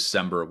it in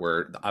December,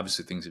 where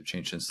obviously things have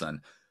changed since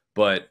then.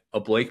 But a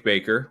Blake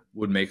Baker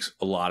would make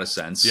a lot of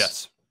sense.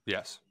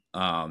 Yes.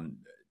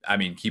 I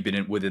mean, keeping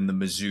it within the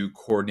Mizzou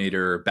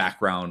coordinator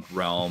background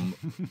realm,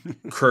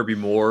 Kirby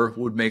Moore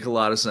would make a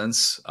lot of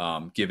sense,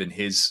 given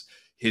his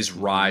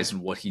rise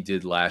and what he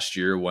did last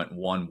year. Went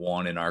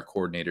 1-1 in our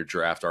coordinator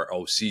draft, our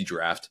OC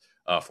draft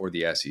for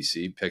the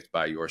SEC, picked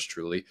by yours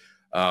truly.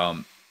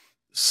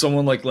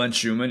 Someone like Glenn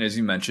Schumann, as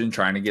you mentioned,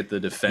 trying to get the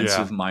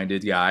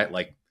defensive-minded guy.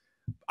 Like,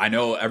 I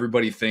know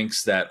everybody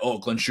thinks that,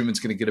 Glenn Schumann's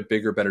going to get a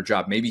bigger, better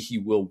job. Maybe he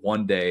will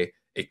one day.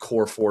 A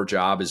core 4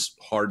 job is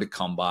hard to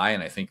come by,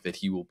 and I think that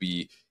he will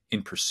be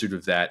in pursuit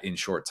of that in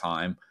short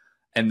time.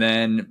 And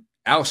then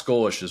Alex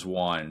Golish is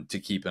one to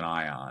keep an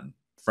eye on,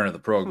 friend of the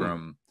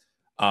program,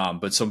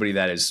 but somebody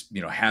that is,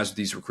 has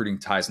these recruiting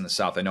ties in the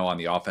South. I know on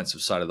the offensive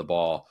side of the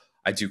ball,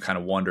 I do kind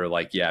of wonder,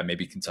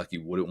 maybe Kentucky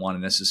wouldn't want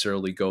to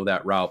necessarily go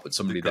that route, but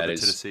somebody that is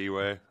Tennessee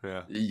way,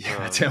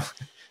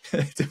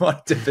 they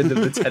want to dip into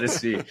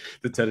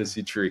the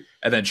Tennessee tree.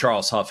 And then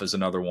Charles Huff is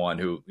another one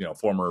who,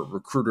 former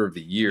recruiter of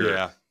the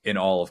year in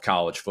all of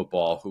college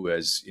football, who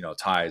has,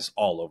 ties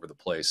all over the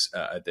place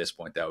at this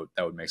point. That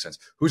would make sense.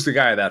 Who's the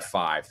guy of that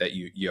 5 that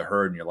you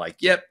heard and you're like,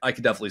 yep, I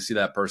could definitely see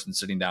that person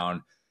sitting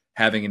down,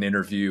 having an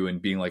interview and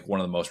being like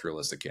one of the most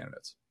realistic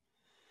candidates?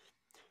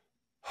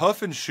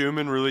 Huff and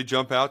Schumann really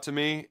jump out to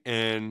me.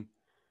 And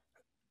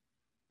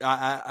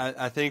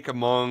I think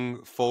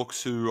among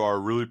folks who are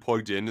really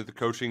plugged into the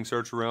coaching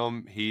search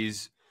realm,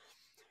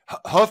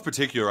 Huff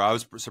particular, I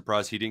was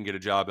surprised he didn't get a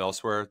job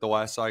elsewhere the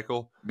last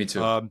cycle. Me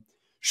too.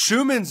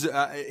 Schumann's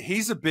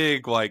he's a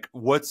big like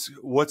what's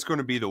going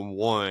to be the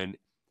one,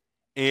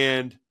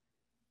 and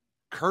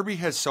Kirby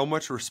has so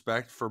much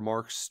respect for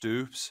Mark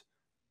Stoops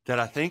that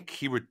I think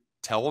he would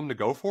tell him to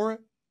go for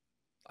it.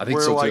 I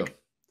think so too.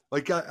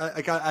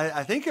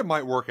 I think it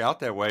might work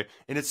out that way,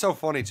 and it's so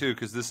funny too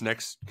because this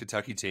next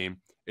Kentucky team,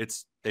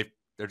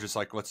 they're just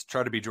like, let's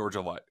try to be Georgia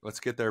light. Let's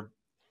get their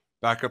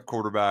backup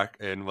quarterback,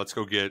 and let's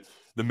go get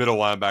the middle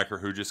linebacker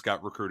who just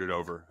got recruited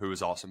over, who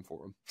was awesome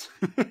for him.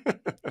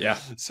 Yeah.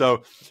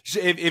 So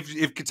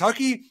if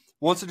Kentucky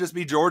wants to just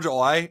be Georgia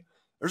light,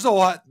 there's a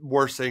lot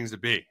worse things to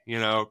be. You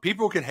know,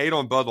 people can hate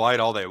on Bud Light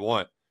all they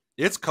want.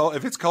 It's cold.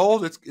 If it's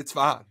cold, it's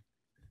fine.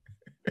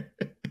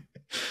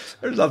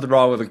 There's nothing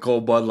wrong with a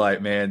cold Bud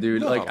Light, man,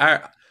 dude. No.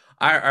 Like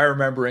I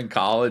remember in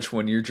college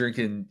when you're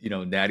drinking,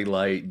 Natty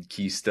Light and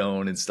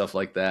Keystone and stuff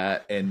like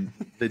that, and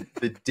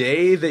the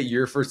day that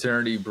your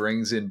fraternity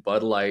brings in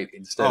Bud Light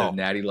instead of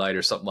Natty Light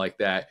or something like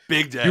that,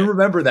 big day. You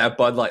remember that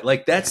Bud Light?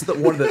 Like that's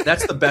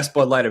that's the best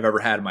Bud Light I've ever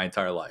had in my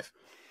entire life.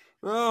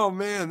 Oh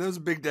man, that was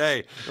a big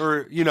day.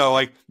 Or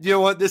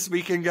what, this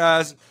weekend,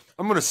 guys,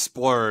 I'm gonna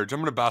splurge.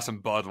 I'm gonna buy some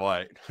Bud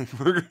Light.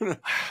 And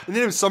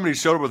then if somebody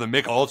showed up with a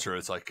Mick Ultra,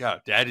 it's like,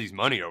 God, Daddy's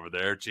money over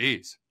there.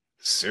 Jeez.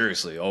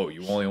 Seriously,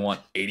 you only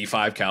want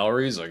 85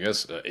 calories? I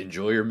guess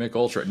enjoy your Mick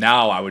Ultra.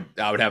 Now I would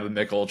have a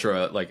Mick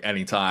Ultra like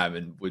anytime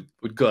and would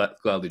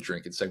gladly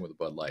drink it, same with a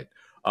Bud Light.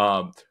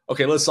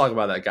 Okay, let's talk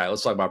about that guy.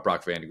 Let's talk about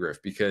Brock Vandagriff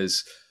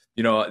because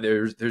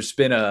there's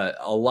been a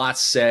lot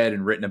said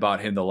and written about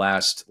him the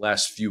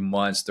last few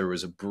months. There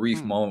was a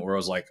brief moment where I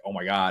was like, oh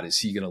my God, is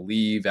he going to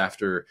leave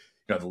after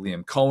the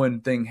Liam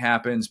Cohen thing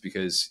happens?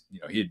 Because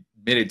he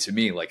admitted to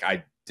me like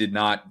I did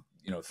not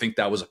think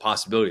that was a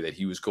possibility that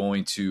he was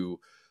going to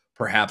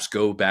perhaps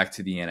go back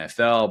to the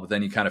NFL, but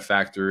then you kind of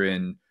factor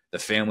in the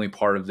family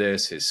part of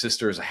this. His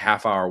sister is a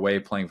half-hour away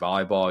playing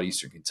volleyball at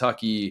Eastern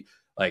Kentucky.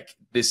 Like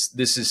this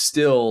is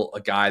still a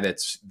guy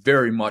that's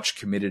very much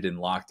committed and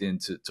locked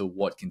into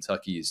what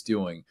Kentucky is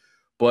doing.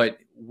 But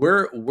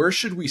where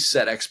should we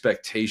set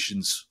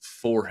expectations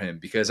for him?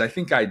 Because I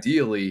think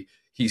ideally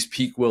he's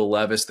peak Will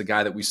Levis, the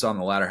guy that we saw in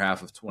the latter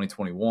half of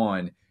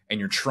 2021, and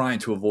you're trying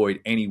to avoid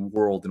any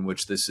world in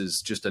which this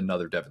is just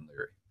another Devin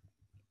Leary.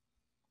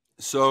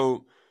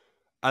 So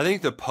I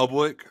think the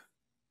public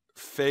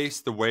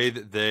face, the way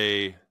that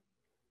they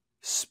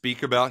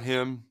speak about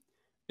him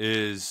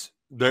is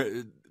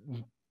there's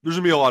going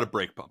to be a lot of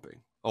brake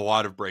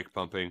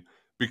pumping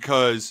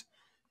because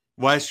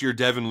last year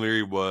Devin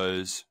Leary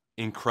was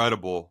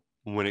incredible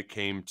when it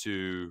came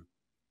to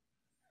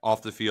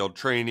off the field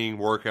training,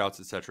 workouts,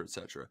 et cetera, et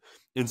cetera.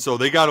 And so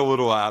they got a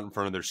little out in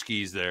front of their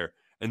skis there.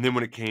 And then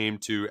when it came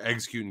to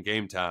executing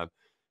game time,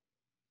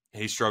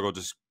 he struggled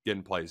just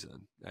getting plays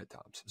in at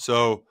times.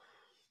 So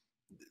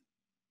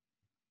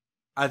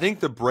I think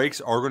the brakes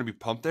are going to be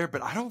pumped there,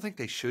 but I don't think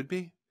they should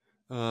be.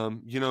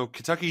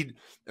 Kentucky,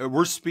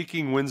 we're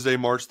speaking Wednesday,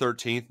 March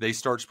 13th. They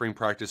start spring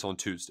practice on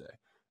Tuesday.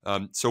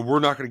 So we're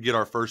not going to get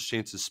our first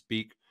chance to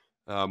speak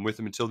with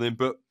them until then.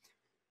 But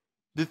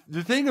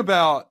the thing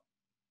about,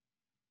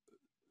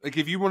 like,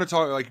 if you want to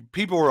talk, like,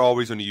 people are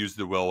always going to use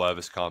the Will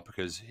Levis comp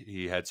because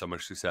he had so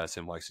much success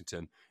in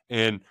Lexington,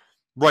 and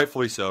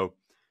rightfully so.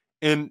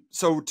 And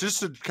so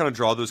just to kind of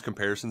draw those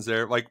comparisons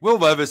there, like Will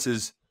Levis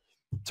is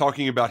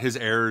talking about his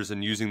errors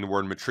and using the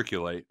word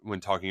matriculate when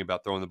talking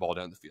about throwing the ball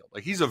down the field.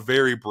 Like, he's a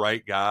very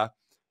bright guy.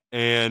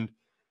 And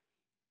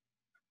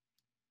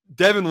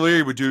Devin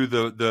Leary would do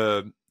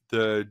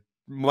the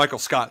Michael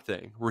Scott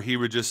thing where he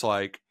would just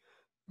like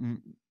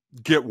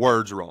get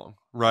words wrong,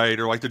 right?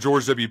 Or like the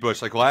George W.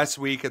 Bush. Like last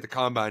week at the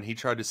Combine, he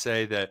tried to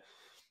say that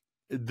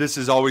this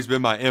has always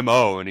been my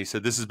MO. And he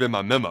said, this has been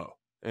my memo.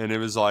 And it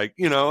was like,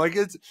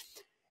 it's,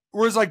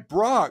 whereas like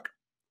Brock,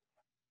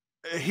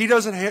 he's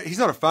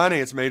not a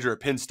finance major at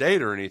Penn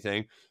State or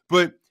anything,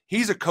 but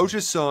he's a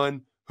coach's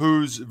son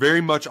who's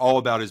very much all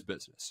about his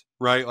business,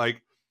 right?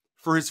 Like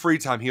for his free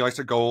time, he likes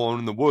to go alone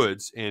in the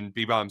woods and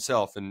be by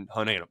himself and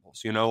hunt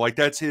animals, like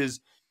that's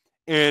his.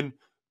 But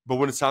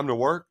when it's time to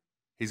work,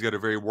 he's got a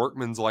very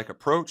workman's-like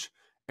approach.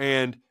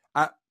 And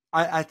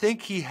I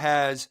think he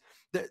has,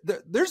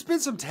 there's been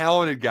some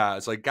talented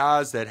guys, like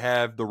guys that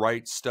have the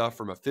right stuff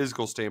from a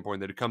physical standpoint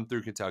that have come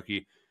through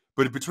Kentucky,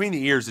 but between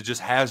the ears, it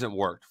just hasn't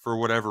worked for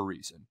whatever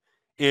reason.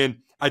 And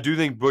I do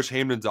think Bush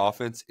Hamden's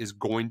offense is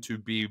going to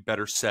be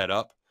better set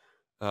up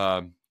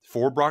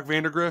for Brock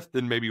Vandagriff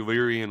than maybe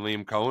Leary and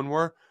Liam Cohen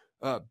were.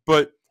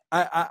 But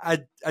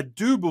I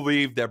do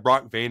believe that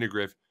Brock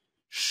Vandagriff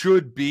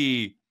should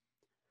be,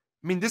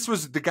 this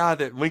was the guy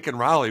that Lincoln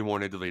Riley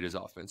wanted to lead his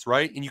offense,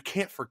 right? And you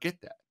can't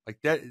forget that.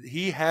 Like that,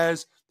 he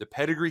has the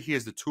pedigree, he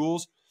has the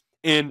tools.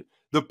 And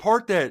the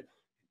part that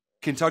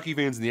Kentucky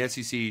fans in the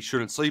SEC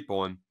shouldn't sleep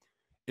on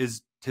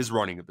is his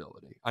running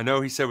ability. I know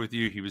he said with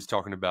you, he was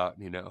talking about,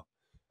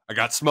 I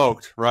got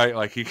smoked, right?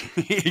 Like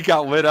he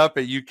got lit up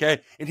at UK,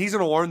 and he's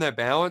going to learn that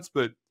balance.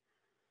 But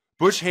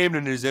Bush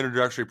Hamden in his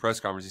introductory press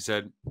conference, he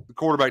said the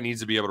quarterback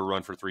needs to be able to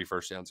run for 3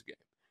 first downs a game.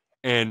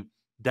 And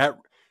that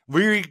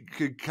Leary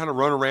could kind of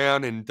run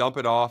around and dump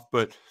it off,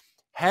 but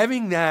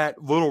having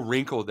that little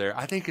wrinkle there,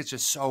 I think it's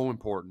just so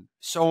important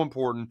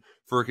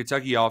for a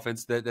Kentucky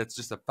offense that's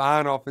just a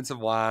fine offensive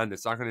line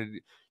that's not going to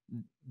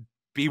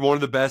be one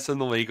of the best in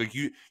the league. Like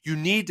you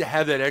need to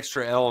have that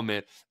extra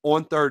element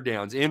on third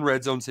downs in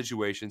red zone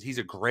situations. He's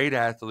a great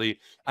athlete.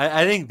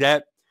 I think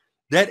that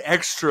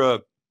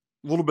extra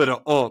little bit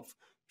of oomph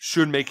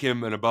should make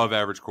him an above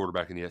average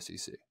quarterback in the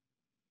SEC.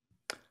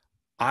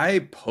 I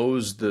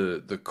posed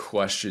the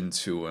question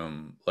to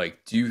him,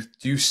 like, do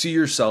you see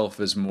yourself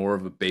as more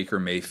of a Baker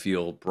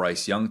Mayfield,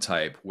 Bryce Young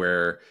type,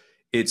 where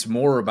it's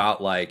more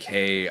about like,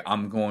 hey,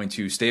 I'm going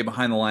to stay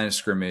behind the line of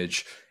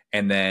scrimmage,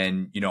 and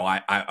then,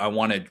 I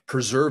want to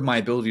preserve my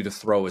ability to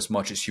throw as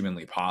much as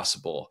humanly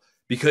possible.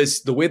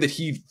 Because the way that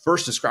he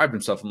first described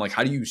himself, I'm like,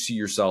 how do you see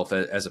yourself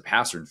as a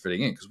passer and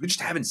fitting in? Because we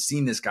just haven't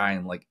seen this guy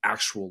in like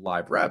actual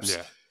live reps. Yeah.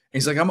 And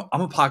he's like,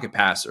 I'm a pocket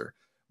passer.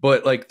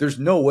 But like, there's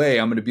no way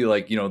I'm going to be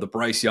like, the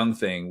Bryce Young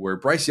thing where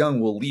Bryce Young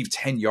will leave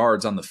 10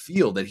 yards on the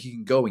field that he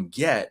can go and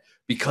get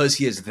because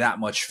he has that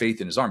much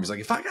faith in his arm. He's like,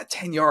 if I got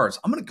 10 yards,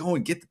 I'm going to go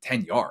and get the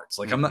 10 yards.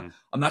 Like, I'm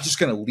not just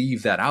going to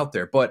leave that out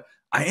there. But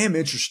I am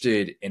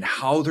interested in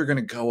how they're going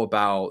to go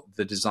about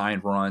the design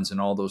runs and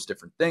all those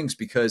different things,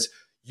 because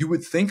you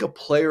would think a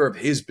player of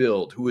his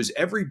build, who is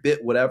every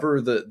bit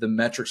whatever the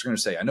metrics are going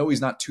to say. I know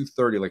he's not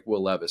 230 like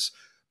Will Levis,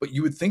 but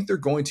you would think they're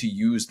going to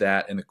use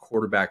that in the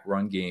quarterback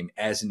run game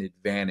as an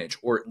advantage,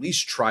 or at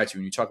least try to.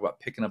 When you talk about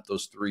picking up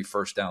those 3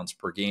 first downs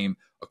per game,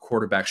 a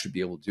quarterback should be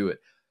able to do it.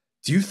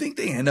 Do you think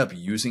they end up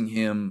using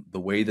him the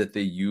way that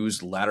they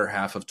used latter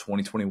half of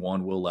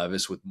 2021 Will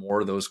Levis, with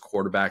more of those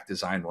quarterback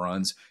design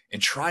runs,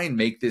 and try and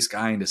make this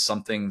guy into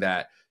something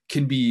that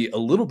can be a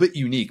little bit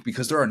unique,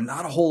 because there are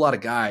not a whole lot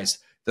of guys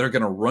that are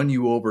going to run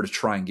you over to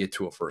try and get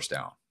to a first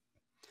down?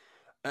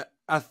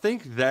 I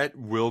think that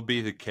will be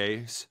the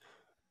case,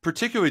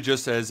 particularly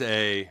just as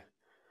there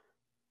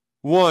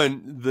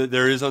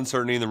is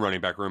uncertainty in the running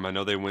back room. I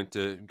know they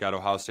got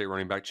Ohio State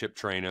running back Chip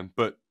Trayanum,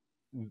 but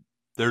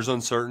there's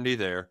uncertainty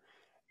there.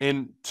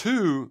 And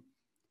 2,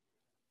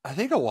 I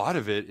think a lot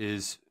of it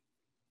is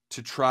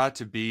to try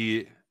to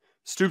be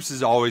 – Stoops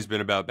has always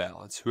been about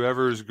balance.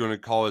 Whoever is going to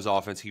call his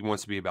offense, he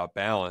wants to be about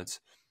balance.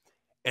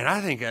 And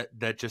I think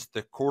that just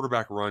the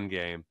quarterback run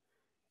game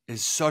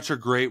is such a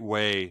great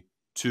way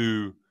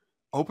to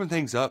open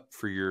things up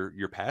for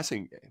your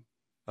passing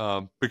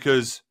game.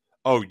 Because,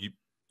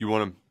 you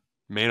want to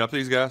man up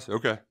these guys?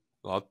 Okay,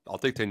 well, I'll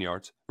take 10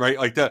 yards, right?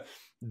 Like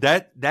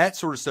that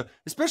sort of stuff,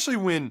 especially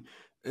when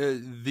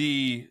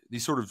the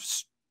sort of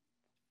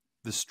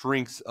the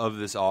strengths of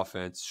this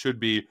offense should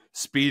be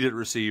speed at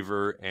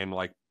receiver and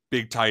like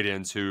big tight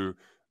ends who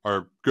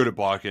are good at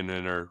blocking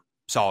and are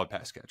solid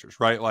pass catchers,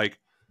 right? Like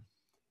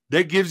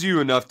that gives you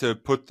enough to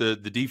put the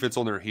defense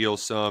on their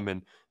heels some.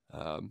 And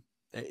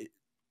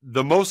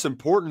the most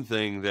important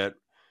thing that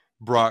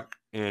Brock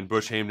and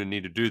Bush Hamden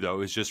need to do,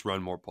 though, is just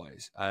run more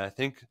plays. I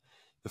think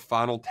the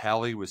final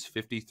tally was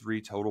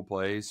 53 total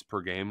plays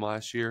per game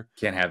last year.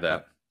 Can't have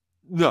that.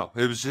 No,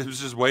 it was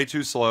just way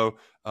too slow.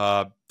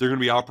 They're going to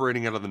be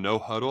operating out of the no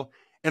huddle.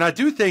 And I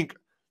do think,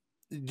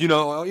 a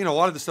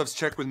lot of the stuff's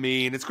checked with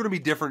me, and it's going to be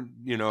different,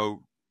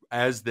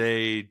 as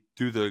they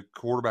do the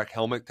quarterback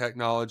helmet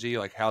technology,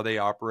 like how they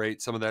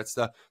operate, some of that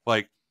stuff.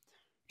 Like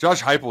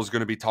Josh Heupel is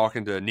going to be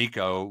talking to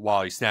Nico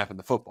while he's snapping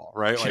the football,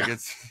 right? Like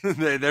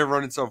they're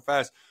running so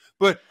fast.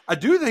 But I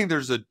do think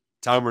there's a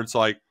time where it's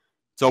like,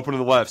 it's open to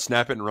the left,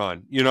 snap it and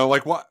run.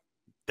 Like what?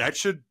 That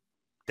should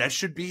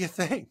be a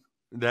thing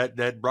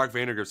that Brock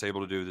Vandagriff's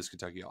able to do with this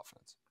Kentucky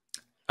offense.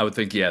 I would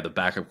think, the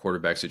backup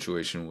quarterback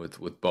situation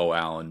with Bo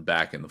Allen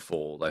back in the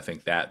fold, I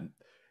think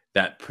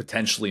that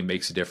potentially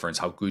makes a difference.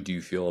 How good do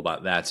you feel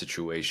about that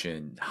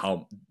situation?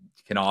 How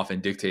can often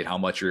dictate how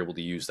much you're able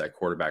to use that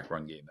quarterback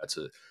run game. That's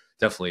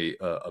definitely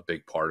a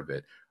big part of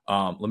it.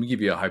 Let me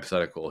give you a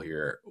hypothetical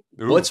here.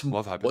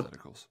 Love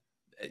hypotheticals.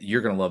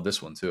 You're going to love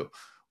this one too.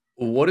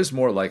 What is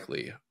more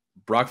likely?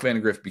 Brock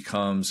Vandagriff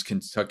becomes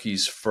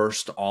Kentucky's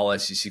first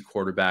all-SEC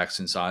quarterback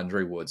since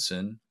Andre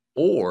Woodson,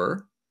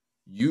 or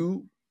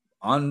you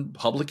on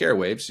public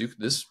airwaves,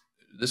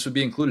 this would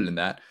be included in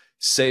that,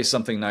 say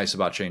something nice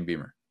about Shane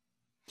Beamer.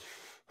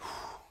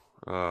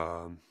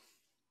 Brock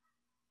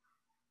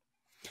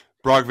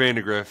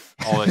Vandagriff,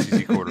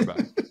 all-SEC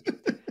quarterback.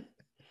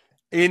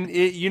 And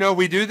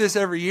we do this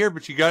every year,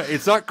 but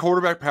it's not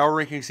quarterback power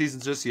ranking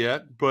season just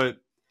yet, but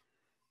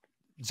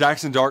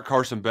Jackson Dart,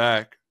 Carson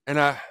Beck, and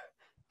I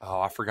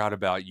forgot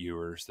about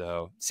Ewers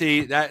though.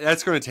 See,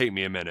 that's going to take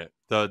me a minute.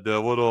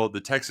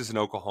 The Texas and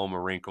Oklahoma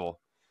wrinkle,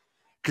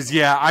 because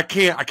I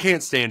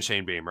can't stand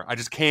Shane Beamer. I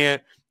just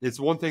can't. It's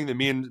one thing that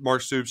me and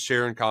Mark Stoops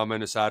share in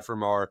common, aside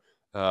from our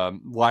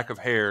lack of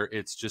hair.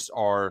 It's just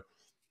our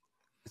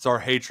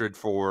hatred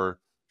for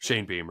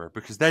Shane Beamer,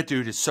 because that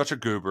dude is such a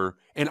goober,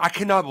 and I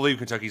cannot believe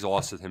Kentucky's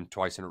lost to him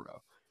twice in a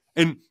row.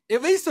 And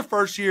at least the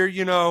first year,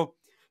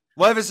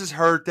 Levis is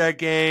hurt that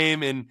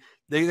game, and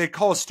they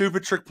call a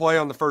stupid trick play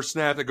on the first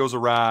snap that goes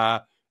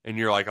awry, and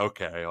you're like,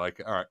 okay, like,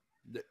 all right,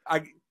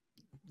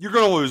 you're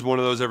going to lose one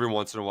of those every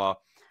once in a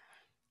while.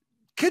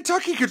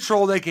 Kentucky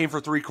controlled that game for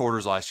 3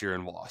 quarters last year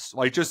and lost.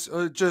 Like, just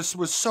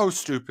was so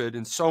stupid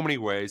in so many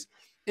ways.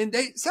 And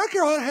South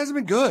Carolina hasn't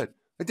been good.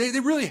 Like, they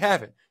really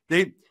haven't.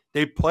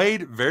 They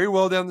played very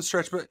well down the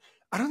stretch, but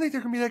I don't think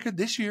they're going to be that good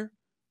this year.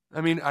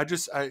 I mean, they're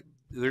going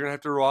to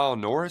have to rely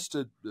on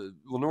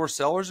Lenore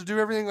Sellers to do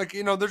everything. Like,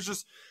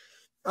 there's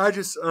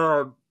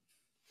the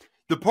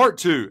part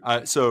 2.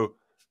 So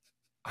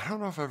I don't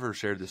know if I've ever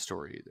shared this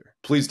story either.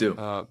 Please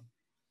do.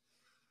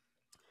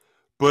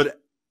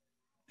 But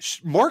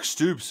Mark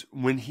Stoops,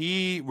 when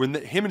him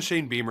and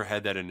Shane Beamer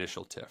had that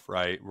initial tiff,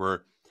 right,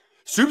 where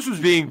Stoops was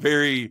being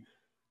very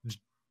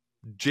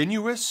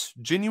genuine.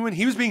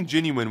 He was being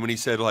genuine when he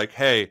said, like,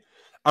 hey,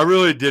 I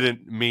really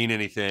didn't mean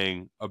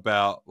anything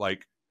about,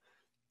 like,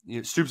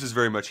 Stoops is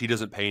very much, he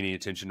doesn't pay any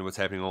attention to what's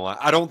happening online.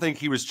 I don't think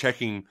he was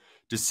checking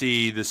to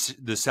see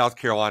the South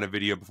Carolina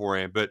video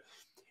beforehand, but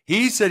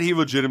he said he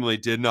legitimately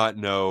did not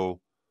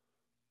know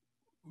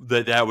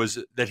it was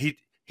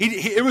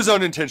an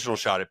unintentional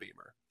shot at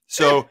Beamer.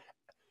 So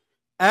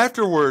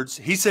afterwards,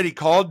 he said he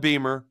called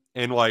Beamer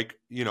and, like,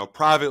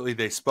 privately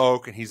they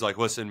spoke, and he's like,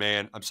 listen,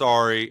 man, I'm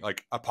sorry,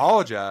 like,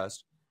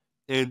 apologized,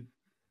 and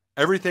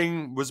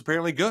everything was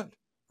apparently good,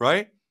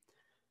 right?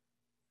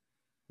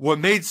 What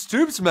made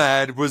Stoops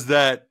mad was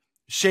that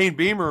Shane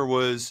Beamer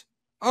was,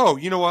 oh,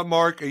 you know what,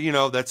 Mark,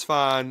 that's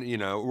fine,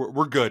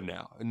 we're good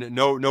now.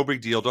 No big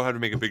deal. Don't have to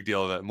make a big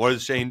deal of it. And what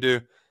does Shane do?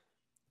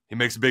 He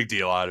makes a big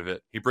deal out of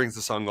it. He brings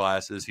the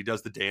sunglasses. He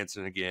does the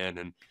dancing again.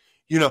 And,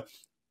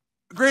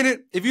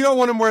 granted, if you don't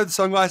want him to wear the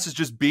sunglasses,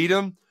 just beat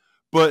him.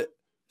 But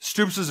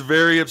Stoops is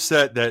very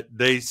upset that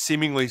they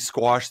seemingly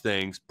squashed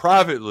things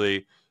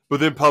privately, but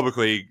then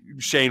publicly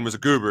Shane was a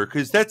goober,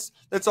 because that's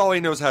all he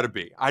knows how to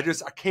be. I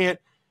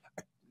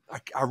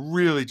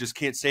really just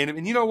can't stand him.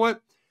 And you know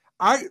what?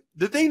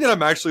 The thing that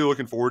I'm actually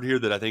looking forward here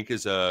that I think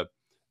is a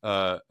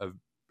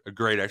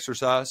great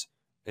exercise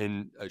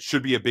and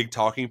should be a big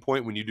talking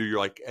point when you do your,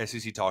 like,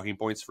 SEC talking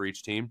points for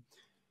each team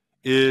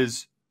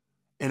is,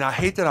 and I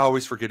hate that I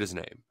always forget his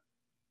name,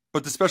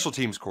 but the special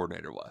teams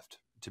coordinator left.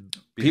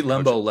 Pete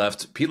Lembo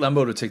left. Pete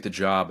Lembo to take the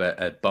job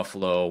at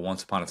Buffalo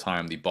once upon a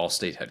time, the Ball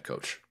State head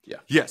coach. Yeah.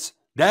 Yes.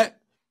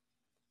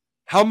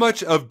 How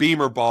much of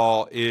Beamer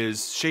ball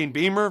is Shane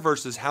Beamer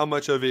versus how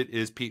much of it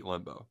is Pete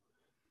Lembo?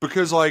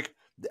 Because, like,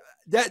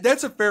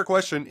 that's a fair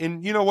question.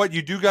 And you know what?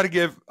 You do got to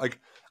give, like,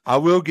 I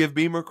will give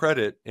Beamer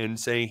credit in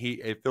saying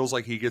it feels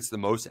like he gets the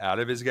most out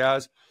of his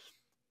guys.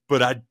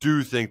 But I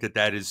do think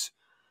that is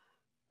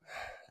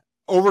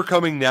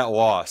overcoming that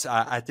loss.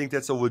 I think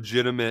that's a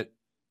legitimate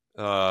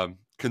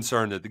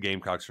concern that the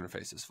Gamecocks are going to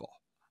face this fall.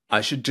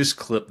 I should just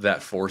clip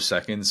that 4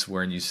 seconds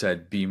when you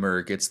said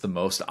Beamer gets the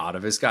most out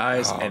of his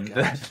guys.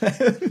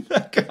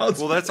 That counts.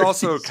 Well, that's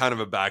also kind of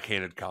a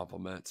backhanded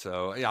compliment.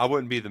 So yeah, I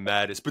wouldn't be the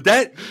maddest. But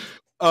that,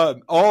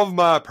 all of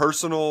my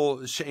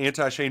personal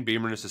anti-Shane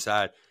Beamerness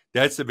aside,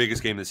 that's the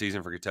biggest game of the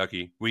season for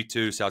Kentucky. Week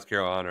 2, South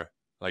Carolina.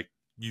 Like,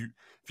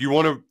 if you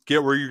want to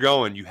get where you're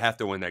going, you have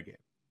to win that game.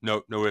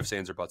 No ifs,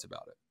 ands, or buts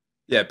about it.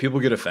 Yeah, people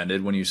get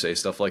offended when you say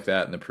stuff like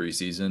that in the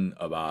preseason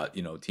about,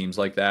 teams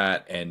like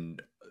that.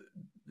 And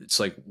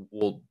it's like,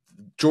 well,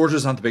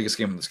 Georgia's not the biggest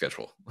game on the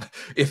schedule.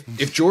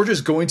 If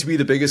Georgia's going to be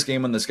the biggest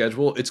game on the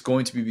schedule, it's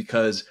going to be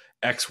because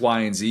X,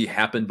 Y, and Z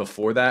happened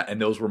before that, and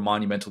those were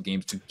monumental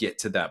games to get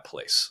to that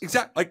place.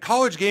 Exactly. Like,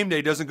 College Game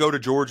Day doesn't go to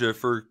Georgia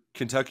for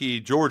Kentucky,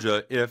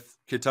 Georgia, if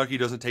Kentucky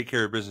doesn't take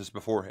care of business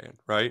beforehand,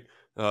 right?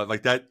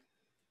 Like that,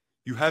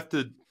 you have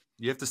to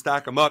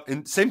stack them up.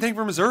 And same thing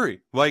for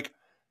Missouri. Like,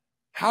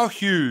 how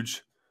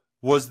huge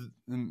was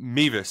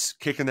Mevis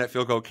kicking that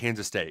field goal at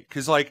Kansas State?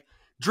 Because, like,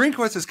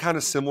 Drinkwitz is kind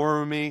of similar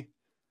to me,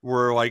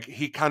 where, like,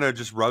 he kind of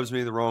just rubs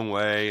me the wrong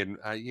way, and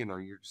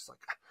you're just like,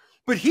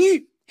 but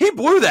he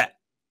blew that.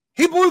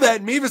 He blew that,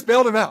 and Mevis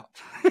bailed him out.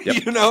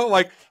 Yep.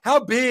 Like, how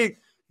big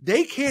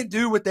they can't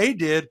do what they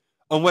did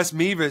unless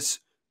Mevis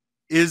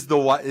is the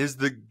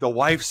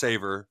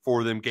lifesaver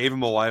for them, gave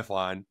him a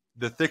lifeline.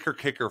 The thicker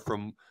kicker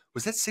from,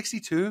 was that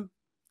 62?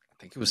 I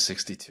think it was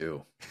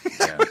 62.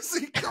 Yeah.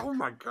 Oh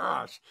my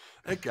gosh,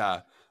 that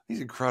guy,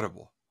 he's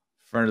incredible.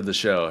 Friend of the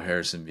show,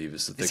 Harrison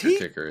Mevis, the thicker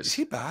kicker. Is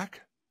he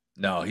back?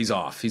 No, he's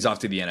off. He's off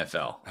to the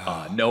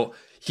NFL. No,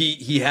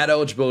 he had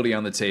eligibility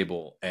on the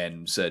table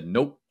and said,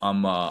 "Nope,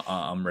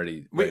 I'm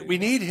ready." We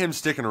need him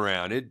sticking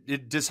around.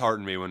 It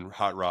disheartened me when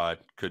Hot Rod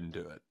couldn't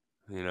do it.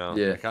 Yeah.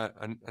 Like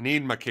I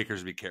need my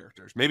kickers to be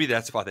characters. Maybe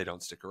that's why they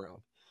don't stick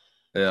around.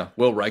 Yeah.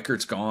 Will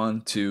Reichert's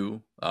gone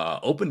too.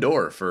 Open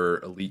door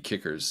for elite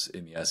kickers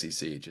in the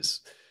SEC.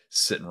 Just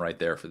sitting right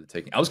there for the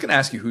taking. I was going to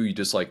ask you who you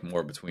dislike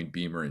more between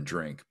Beamer and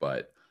Drink,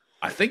 but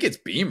I think it's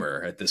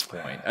Beamer at this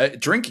point.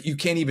 Drink, you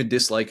can't even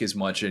dislike as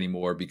much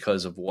anymore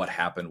because of what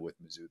happened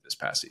with Mizzou this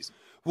past season.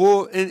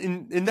 Well,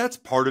 and that's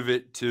part of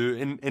it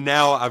too. And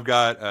now I've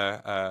got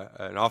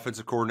an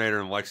offensive coordinator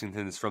in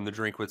Lexington that's from the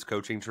Drinkwitz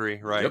coaching tree,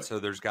 right? Yep. So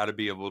there's got to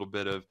be a little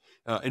bit of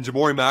and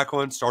Jamori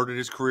Macklin started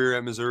his career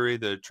at Missouri,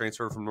 the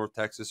transfer from North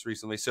Texas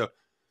recently. So,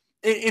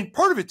 and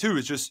part of it too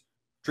is just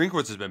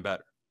Drinkwitz has been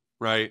better,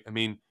 right? I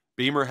mean,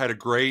 Beamer had a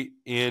great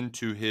end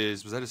to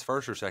was that his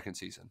first or second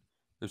season?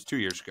 It was 2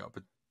 years ago,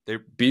 but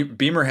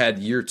Beamer had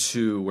year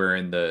 2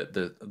 wherein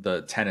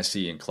the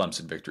Tennessee and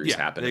Clemson victories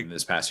happened, and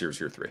this past year was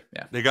year 3.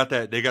 Yeah. They got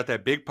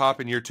that big pop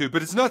in year 2,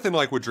 but it's nothing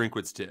like what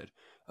Drinkwitz did.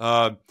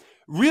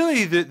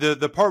 Really,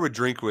 the part with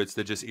Drinkwitz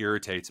that just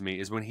irritates me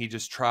is when he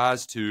just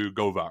tries to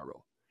go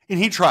viral. And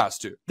he tries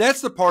to.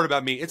 That's the part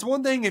about me. It's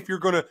one thing if you're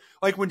going to,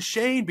 like when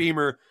Shane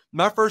Beamer,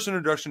 my first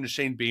introduction to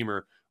Shane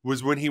Beamer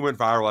was when he went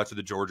viral after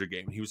the Georgia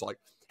game. And he was like,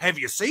 have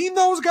you seen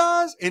those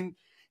guys? And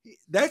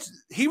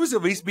he was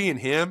at least being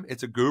him.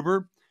 It's a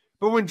goober.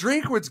 But when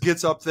Drinkwitz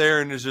gets up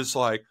there and is just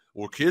like,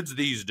 well, kids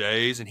these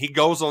days, and he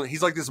goes on,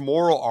 he's like this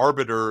moral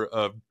arbiter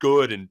of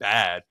good and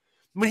bad.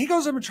 When he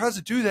goes up and tries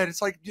to do that,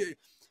 it's like,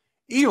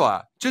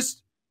 Eli,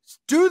 just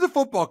do the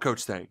football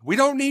coach thing. We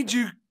don't need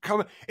you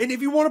coming. And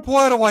if you want to pull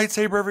out a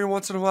lightsaber every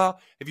once in a while,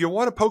 if you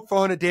want to poke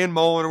fun at Dan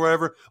Mullen or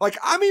whatever, like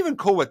I'm even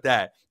cool with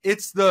that.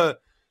 It's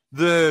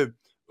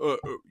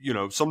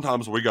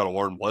sometimes we got to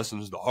learn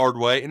lessons the hard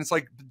way. And it's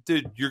like,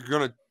 dude, you're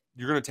going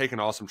to take an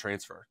awesome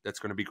transfer. That's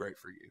going to be great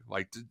for you.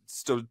 Like,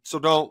 so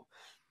don't,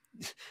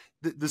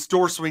 the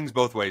store swings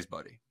both ways,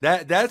 buddy.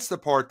 That's the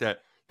part that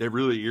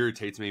really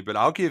irritates me, but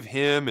I'll give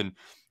him, and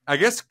I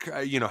guess,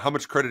 how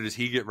much credit does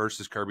he get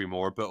versus Kirby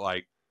Moore, but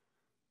like,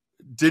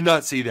 did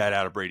not see that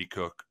out of Brady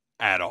Cook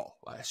at all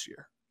last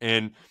year.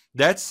 And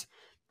that's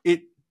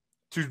it.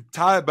 To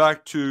tie it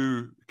back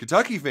to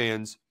Kentucky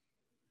fans,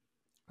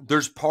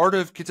 there's part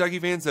of Kentucky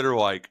fans that are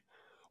like,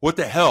 what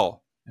the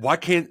hell? Why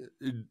can't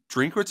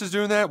Drinkwitz is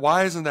doing that?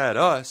 Why isn't that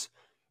us?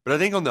 But I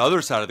think on the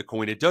other side of the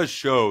coin, it does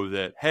show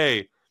that,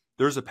 hey,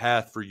 there's a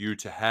path for you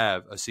to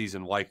have a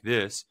season like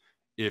this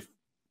if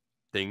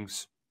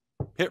things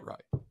hit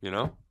right,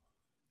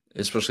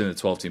 Especially in the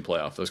 12-team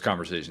playoff, those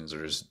conversations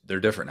they're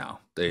different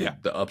now.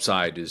 The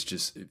upside is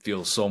just, it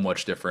feels so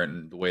much different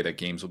in the way that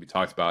games will be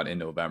talked about in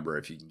November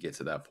if you can get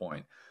to that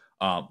point.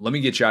 Let me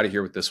get you out of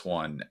here with this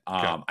one.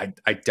 Okay.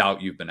 I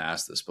doubt you've been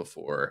asked this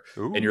before,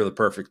 Ooh. And you're the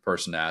perfect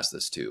person to ask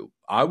this to.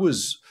 I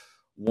was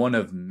one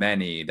of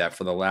many that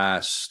for the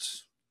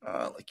last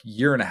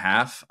year and a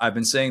half, I've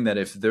been saying that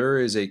if there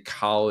is a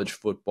college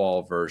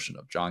football version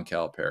of John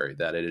Calipari,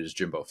 that it is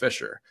Jimbo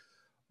Fisher.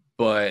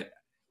 But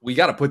we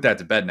got to put that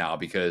to bed now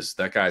because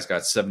that guy's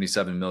got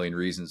 77 million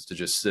reasons to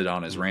just sit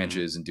on his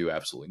ranches and do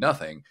absolutely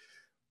nothing.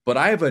 But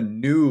I have a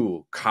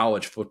new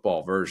college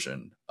football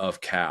version of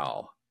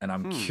Cal, and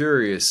I'm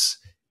curious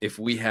if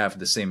we have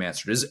the same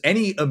answer. Does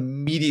any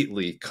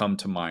immediately come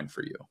to mind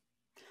for you?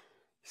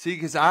 See,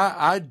 because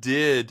I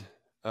did,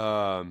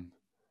 I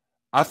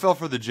fell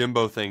for the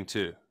Jimbo thing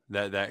too,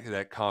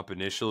 that comp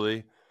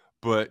initially,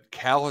 but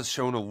Cal has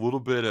shown a little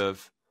bit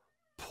of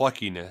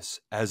pluckiness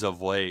as of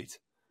late.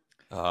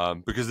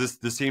 Because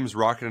this team's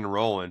rocking and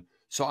rolling.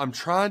 So I'm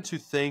trying to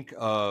think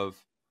of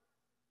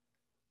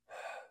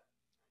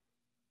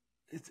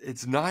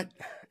it's not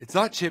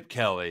Chip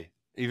Kelly,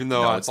 even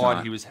though I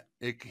thought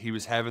he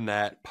was having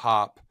that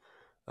pop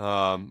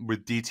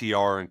with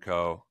DTR and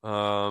co.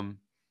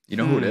 You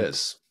know who it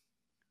is?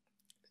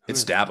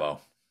 It's Dabo.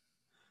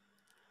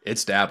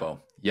 It's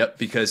Dabo. Yep,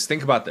 because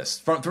think about this.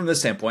 From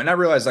this standpoint, and I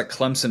realize that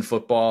Clemson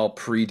football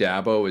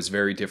pre-Dabo is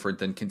very different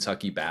than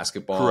Kentucky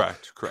basketball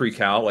correct.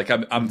 pre-Cal. Like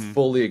I'm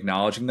fully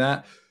acknowledging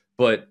that.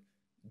 But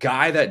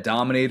guy that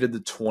dominated the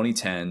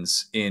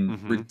 2010s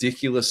in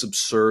ridiculous,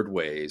 absurd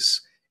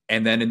ways.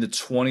 And then in the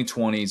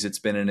 2020s, it's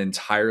been an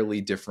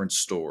entirely different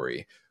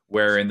story,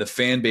 wherein the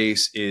fan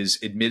base is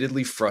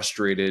admittedly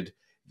frustrated.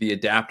 The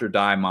adapt or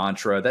die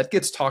mantra that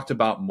gets talked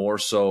about more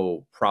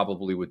so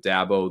probably with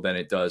Dabo than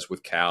it does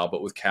with Cal.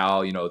 But with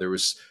Cal, there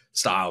was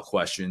style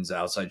questions,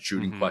 outside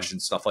shooting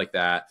questions, stuff like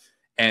that.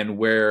 And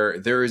where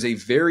there is a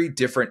very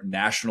different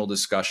national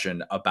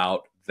discussion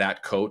about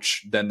that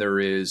coach than there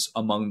is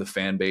among the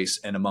fan base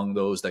and among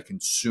those that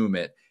consume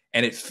it.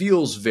 And it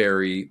feels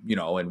very,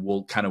 and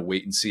we'll kind of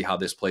wait and see how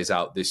this plays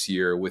out this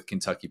year with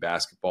Kentucky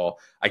basketball.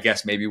 I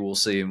guess maybe we'll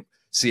see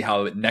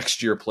how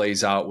next year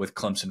plays out with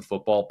Clemson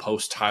football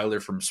post Tyler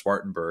from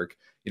Spartanburg,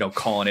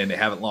 calling in. They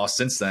haven't lost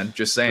since then.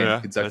 Just saying,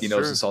 Kentucky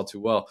knows this all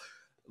too well.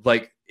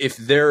 Like if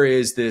there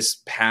is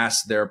this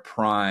past their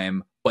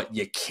prime, but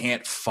you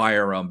can't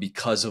fire them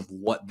because of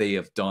what they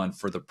have done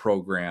for the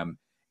program.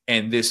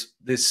 And this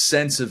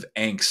sense of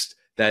angst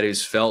that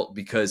is felt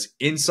because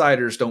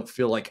insiders don't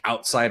feel like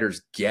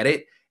outsiders get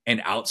it.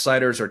 And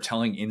outsiders are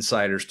telling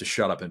insiders to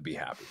shut up and be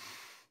happy.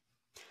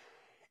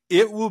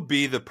 It will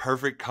be the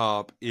perfect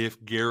comp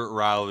if Garrett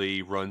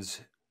Riley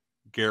runs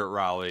Garrett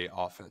Riley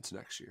offense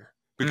next year.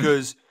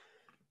 Because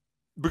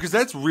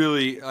that's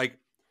really like,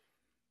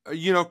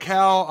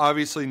 Cal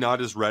obviously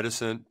not as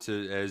reticent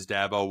as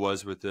Dabo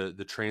was with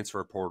the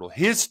transfer portal.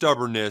 His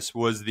stubbornness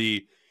was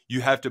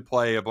you have to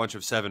play a bunch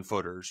of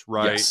 7-footers,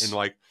 right? Yes. And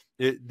like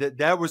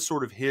that was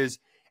sort of his.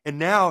 And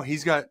now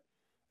he's got,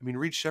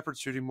 Reed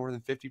Shepherd's shooting more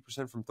than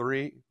 50% from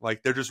three.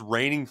 Like they're just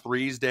raining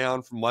threes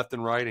down from left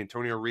and right.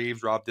 Antonio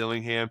Reeves, Rob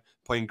Dillingham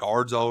playing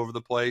guards all over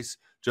the place.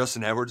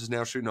 Justin Edwards is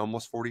now shooting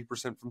almost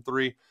 40% from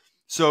three.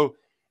 So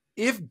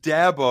if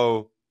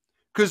Dabo,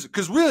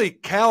 because really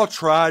Cal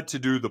tried to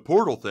do the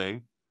portal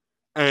thing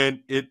and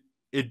it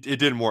it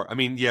didn't work. I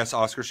mean, yes,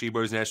 Oscar Sheba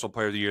was National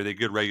Player of the Year. They had a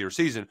good regular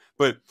season,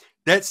 but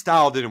that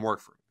style didn't work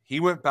for him. He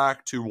went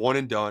back to one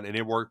and done, and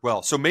it worked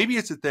well. So maybe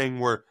it's a thing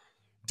where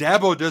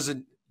Dabo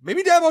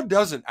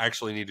doesn't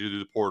actually need to do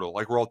the portal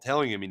like we're all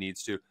telling him he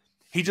needs to.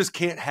 He just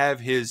can't have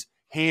his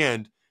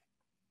hand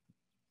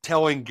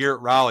telling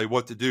Garrett Riley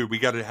what to do. We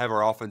got to have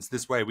our offense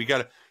this way. We got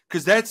to,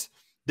 because that's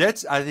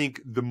I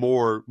think the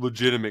more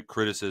legitimate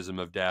criticism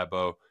of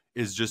Dabo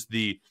is just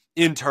the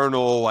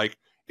internal, like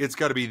it's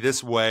got to be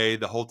this way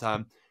the whole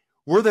time.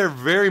 Where they're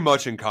very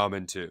much in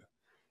common too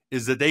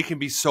is that they can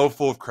be so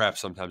full of crap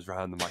sometimes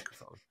behind the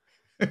microphone.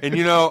 And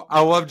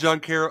I love John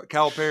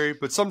Calipari,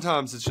 but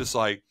sometimes it's just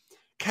like,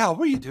 Cal,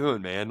 what are you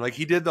doing, man? Like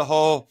he did the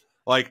whole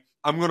like,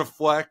 I'm going to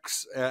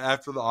flex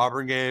after the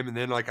Auburn game, and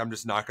then like I'm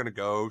just not going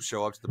to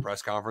show up to the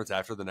press conference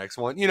after the next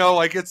one.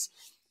 Like it's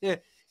him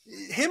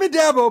and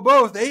Dabo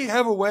both. They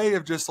have a way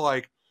of just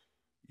like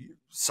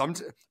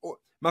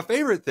my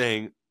favorite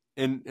thing,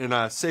 and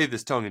I say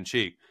this tongue in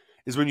cheek,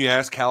 is when you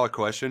ask Cal a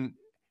question,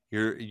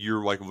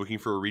 you're like looking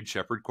for a Reed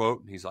Shepherd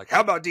quote, and he's like, "How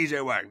about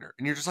DJ Wagner?"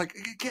 And you're just like,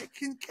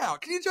 Cal,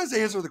 can you just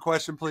answer the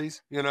question,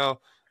 please?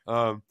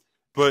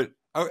 But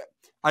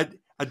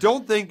I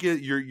don't think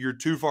you're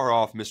too far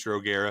off, Mr.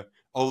 O'Gara.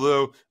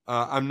 Although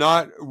I'm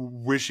not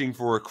wishing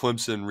for a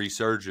Clemson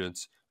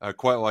resurgence,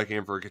 quite like I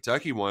am for a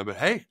Kentucky one. But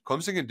hey,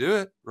 Clemson can do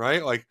it,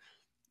 right? Like,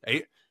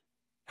 hey,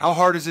 how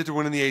hard is it to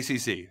win in the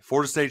ACC?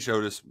 Florida State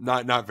showed us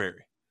not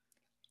very.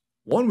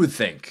 One would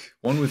think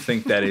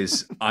that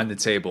is on the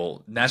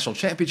table. National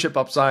championship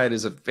upside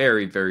is a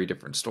very, very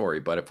different story.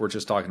 But if we're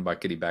just talking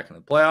about getting back in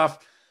the playoff,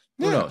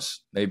 who knows?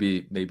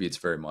 Maybe it's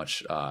very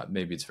much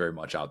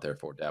out there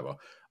for Dabo.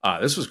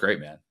 This was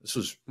great, man. This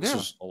was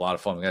a lot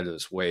of fun. We got to do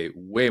this way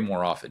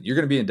more often. You're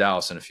going to be in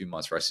Dallas in a few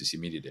months for SEC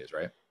Media Days,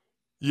 right?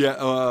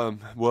 Yeah.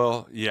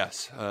 Well,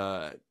 yes.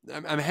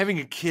 I'm having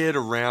a kid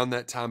around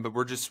that time, but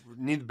we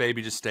need the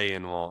baby to stay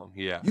in long.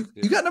 Yeah.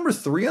 You got number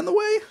 3 on the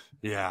way?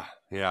 Yeah.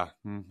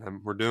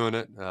 We're doing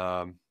it.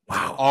 Wow.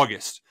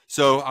 August.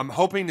 So I'm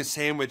hoping to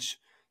sandwich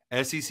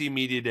SEC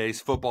Media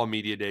Days, football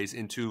Media Days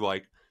into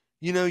like,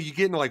 you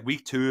get into like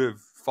week 2 of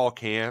fall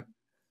camp.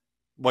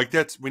 Like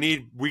we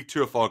need week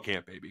 2 of fall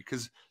camp, baby,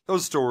 because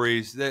those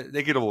stories,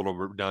 they get a little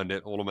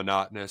redundant, a little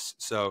monotonous.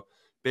 So,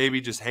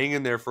 baby, just hang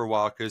in there for a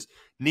while because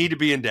need to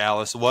be in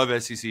Dallas.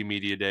 Love SEC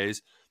Media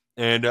Days.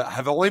 And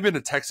I've only been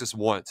to Texas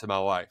once in my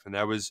life, and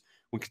that was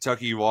when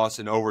Kentucky lost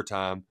in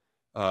overtime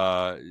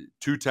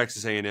to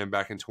Texas A&M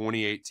back in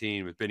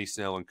 2018 with Benny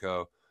Snell and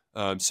co.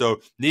 So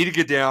need to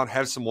get down,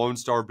 have some Lone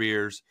Star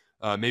beers,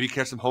 maybe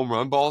catch some home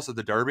run balls at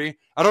the Derby.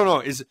 I don't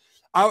know.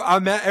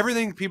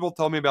 Everything people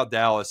told me about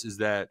Dallas is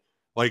that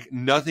like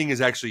nothing is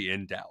actually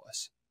in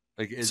Dallas.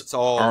 Like it's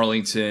all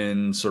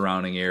Arlington,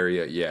 surrounding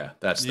area. Yeah,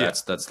 that's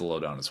the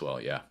lowdown as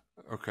well. Yeah.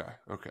 Okay.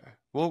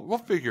 Well, we'll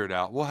figure it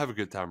out. We'll have a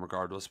good time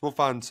regardless. We'll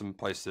find some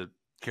place to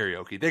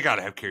karaoke. They got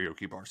to have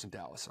karaoke bars in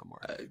Dallas somewhere.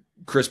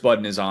 Chris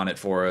Budden is on it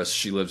for us.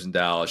 She lives in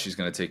Dallas. She's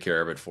going to take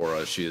care of it for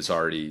us. She has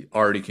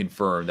already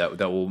confirmed that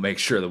we'll make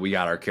sure that we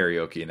got our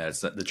karaoke, and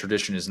that the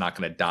tradition is not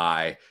going to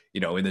die,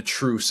 in the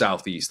true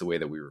Southeast the way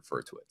that we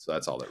refer to it. So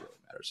that's all that really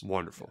matters.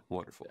 Wonderful.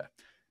 Yeah.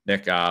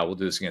 Nick, we'll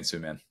do this again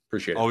soon, man.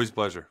 Appreciate it. Always a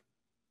pleasure.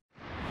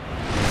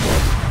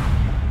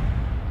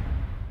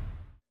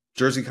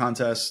 Jersey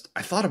contest.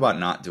 I thought about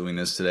not doing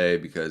this today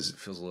because it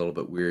feels a little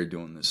bit weird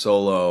doing this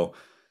solo.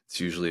 It's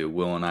usually a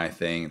Will and I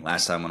thing.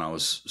 Last time when I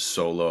was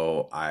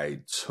solo, I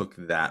took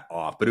that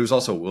off, but it was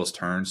also Will's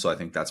turn. So I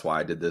think that's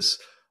why I did this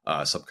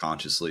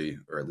subconsciously,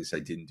 or at least I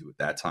didn't do it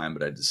that time,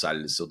 but I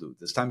decided to still do it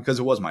this time because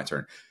it was my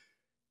turn.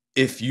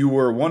 If you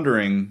were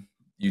wondering,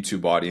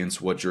 YouTube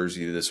audience, what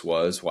jersey this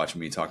was, watching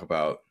me talk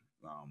about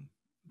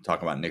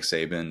Nick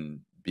Saban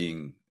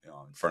being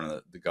in front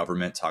of the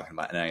government, talking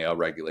about NIL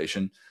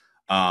regulation,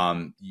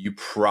 you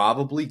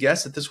probably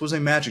guessed that this was a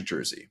Magic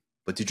jersey.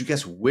 But did you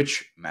guess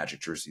which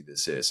Magic jersey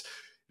this is?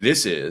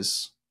 This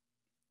is,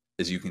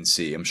 as you can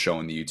see, I'm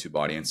showing the YouTube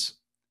audience,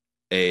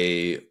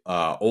 a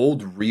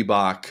old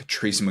Reebok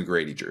Tracy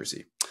McGrady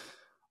jersey.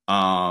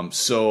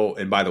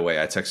 And by the way,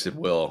 I texted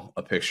Will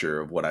a picture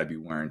of what I'd be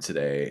wearing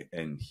today,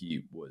 and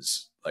he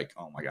was like,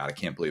 "Oh my God, I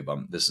can't believe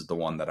this is the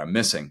one that I'm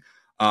missing."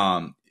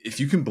 If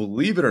you can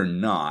believe it or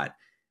not,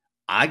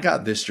 I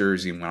got this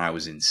jersey when I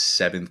was in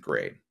 7th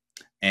grade,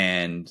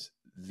 and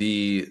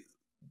the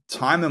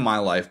time in my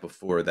life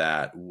before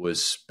that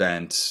was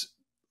spent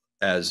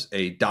as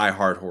a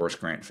diehard Horace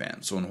Grant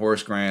fan. So when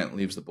Horace Grant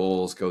leaves the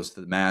Bulls, goes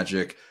to the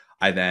Magic,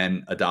 I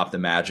then adopt the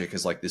Magic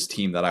as like this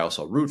team that I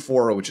also root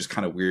for, which is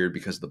kind of weird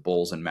because the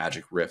Bulls and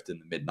Magic rift in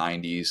the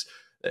mid-90s.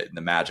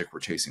 The Magic were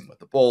chasing what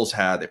the Bulls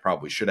had. They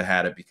probably should have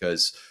had it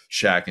because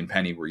Shaq and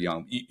Penny were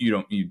young. You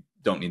don't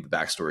need the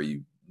backstory.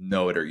 You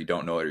know it or you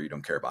don't know it or you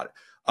don't care about it.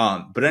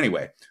 But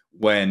anyway,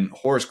 when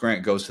Horace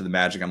Grant goes to the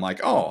Magic, I'm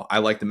like, oh, I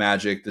like the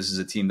Magic. This is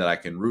a team that I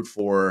can root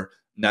for.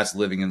 And that's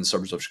living in the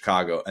suburbs of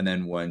Chicago. And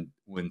then when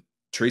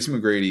Tracy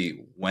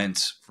McGrady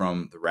went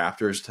from the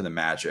Raptors to the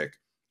Magic,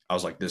 I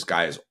was like, this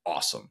guy is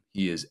awesome.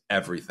 He is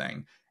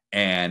everything.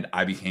 And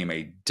I became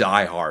a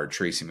diehard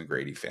Tracy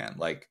McGrady fan.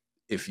 Like,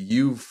 if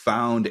you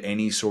found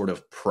any sort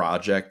of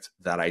project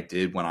that I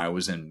did when I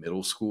was in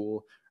middle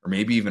school or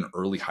maybe even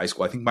early high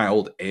school, I think my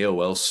old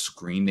AOL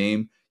screen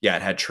name, yeah,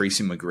 it had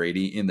Tracy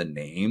McGrady in the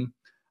name.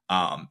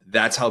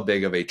 That's how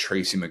big of a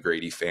Tracy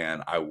McGrady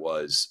fan I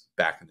was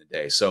back in the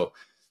day. So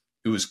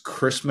it was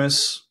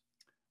Christmas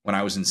when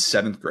I was in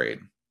 7th grade.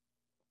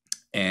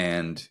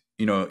 And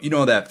you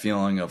know that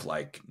feeling of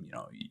like,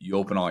 you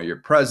open all your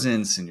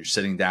presents and you're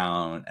sitting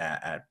down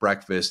at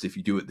breakfast. If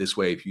you do it this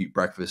way, if you eat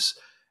breakfast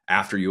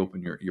after you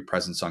open your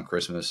presents on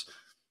Christmas.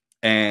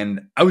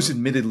 And I was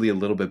admittedly a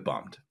little bit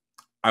bummed.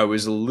 I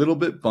was a little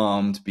bit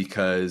bummed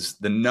because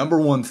the number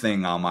one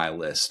thing on my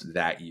list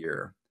that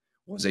year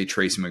was a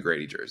Tracy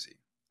McGrady jersey.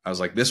 I was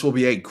like, this will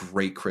be a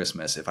great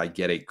Christmas if I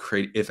get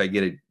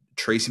a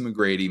Tracy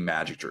McGrady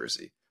Magic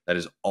jersey. That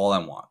is all I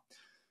want.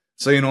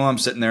 So, I'm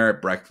sitting there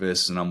at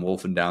breakfast and I'm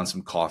wolfing down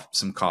some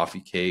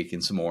coffee cake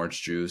and some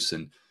orange juice.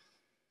 And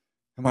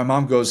my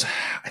mom goes,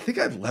 I think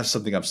I've left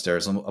something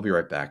upstairs. I'll be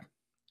right back.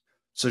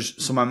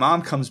 So my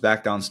mom comes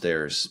back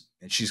downstairs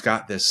and she's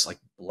got this like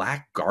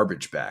black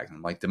garbage bag.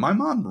 I'm like, did my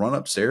mom run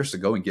upstairs to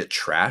go and get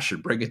trash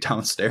and bring it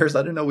downstairs?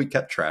 I didn't know we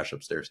kept trash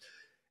upstairs.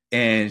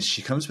 And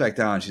she comes back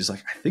down and she's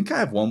like, I think I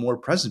have one more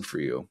present for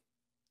you.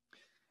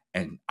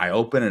 And I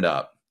open it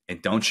up.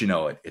 And don't you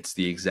know it, it's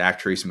the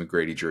exact Tracy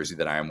McGrady jersey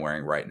that I am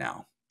wearing right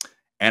now.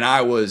 And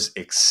I was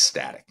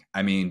ecstatic.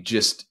 I mean,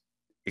 just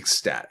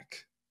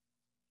ecstatic.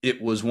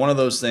 It was one of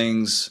those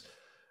things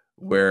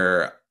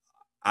where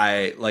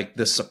I like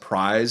the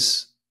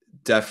surprise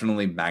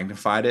definitely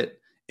magnified it.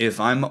 If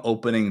I'm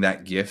opening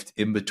that gift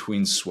in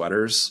between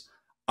sweaters,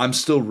 I'm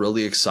still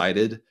really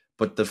excited.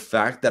 But the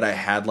fact that I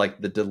had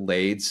like the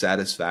delayed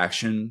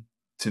satisfaction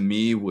to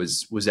me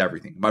was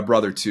everything. My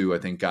brother too, I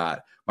think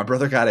got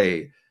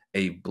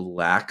a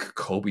black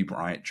Kobe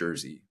Bryant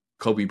jersey,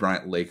 Kobe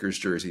Bryant Lakers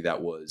jersey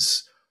that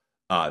was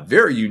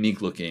very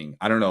unique looking.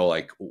 I don't know,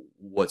 like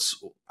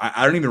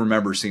I don't even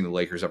remember seeing the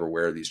Lakers ever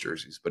wear these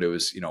jerseys, but it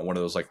was, one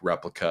of those like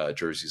replica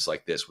jerseys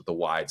like this with the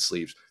wide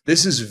sleeves.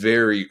 This is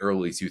very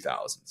early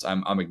 2000s.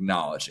 I'm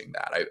acknowledging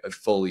that. I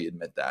fully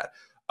admit that.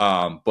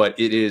 But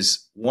it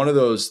is one of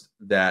those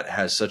that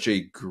has such a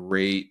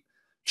great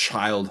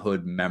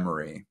childhood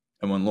memory.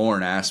 And when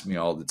Lauren asked me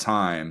all the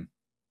time,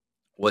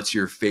 what's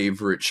your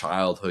favorite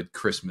childhood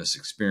Christmas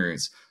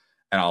experience?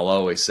 And I'll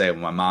always say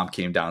when my mom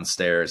came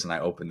downstairs and I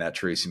opened that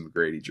Tracy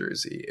McGrady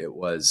jersey, it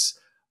was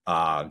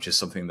just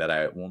something that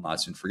I will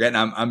not soon forget.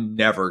 And I'm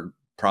never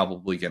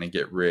probably going to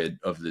get rid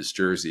of this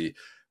jersey.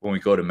 When we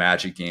go to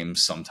Magic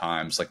games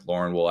sometimes, like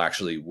Lauren will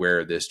actually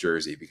wear this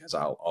jersey because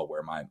I'll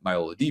wear my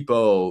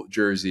Oladipo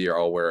jersey, or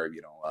I'll wear,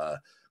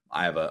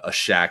 I have a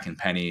Shaq and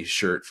Penny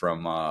shirt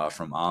from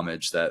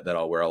Homage that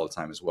I'll wear all the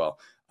time as well.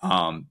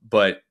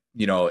 But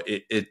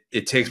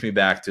it takes me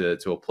back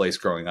to a place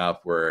growing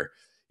up where,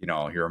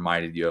 you're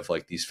reminded you of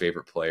like these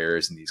favorite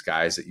players and these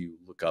guys that you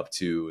look up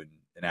to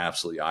and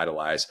absolutely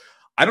idolize.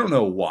 I don't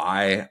know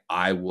why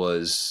I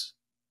was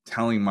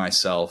telling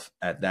myself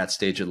at that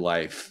stage of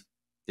life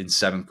in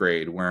 7th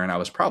grade, wherein I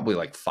was probably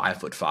like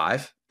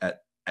 5'5"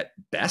 at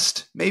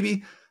best,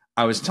 maybe.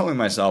 I was telling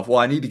myself, well,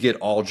 I need to get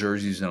all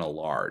jerseys in a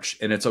large,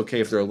 and it's okay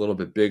if they're a little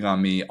bit big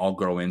on me. I'll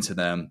grow into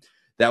them.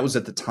 That was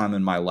at the time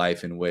in my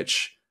life in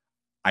which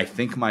I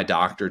think my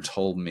doctor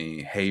told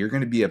me, hey, you're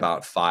going to be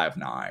about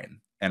 5'9".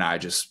 And I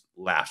just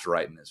laughed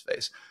right in his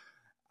face.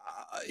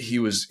 He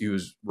was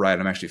right.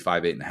 I'm actually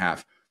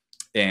 5'8.5".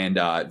 And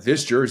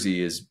this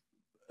jersey is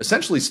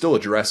essentially still a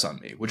dress on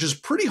me, which is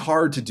pretty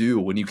hard to do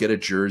when you get a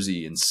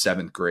jersey in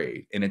 7th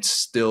grade and it's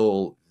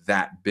still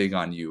that big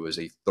on you as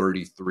a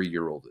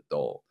 33-year-old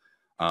adult.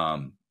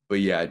 But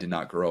yeah, I did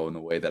not grow in the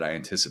way that I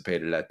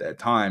anticipated at that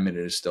time. And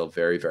it is still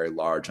very, very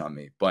large on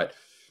me. But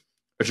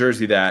a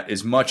jersey that,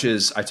 as much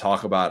as I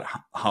talk about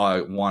how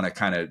I want to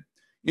kind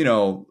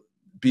of,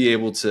 be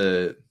able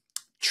to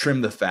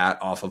trim the fat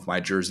off of my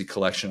jersey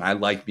collection, I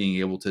like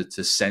being able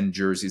to send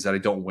jerseys that I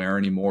don't wear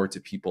anymore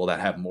to people that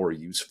have more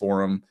use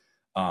for them.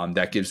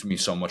 That gives me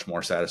so much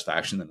more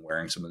satisfaction than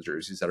wearing some of the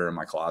jerseys that are in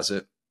my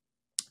closet.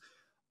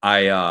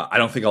 I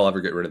don't think I'll ever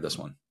get rid of this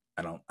one.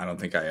 I don't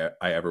think I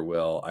ever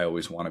will. I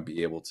always want to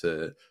be able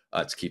to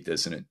keep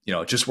this. And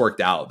it just worked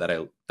out that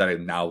I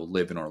now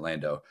live in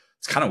Orlando.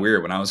 It's kind of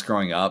weird. When I was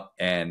growing up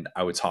and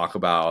I would talk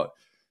about,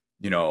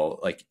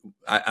 like,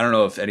 I don't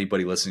know if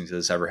anybody listening to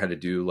this ever had to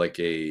do like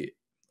a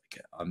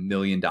 $1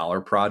 million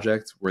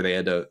project where they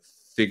had to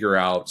figure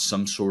out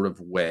some sort of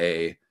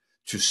way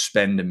to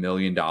spend $1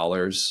 million.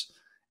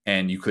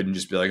 And you couldn't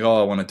just be like, oh,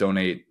 I want to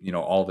donate,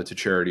 all of it to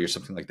charity or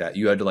something like that.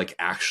 You had to like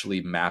actually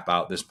map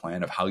out this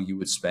plan of how you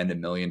would spend $1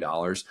 million.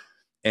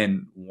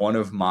 And one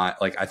of my,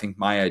 I think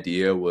my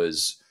idea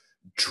was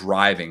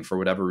driving, for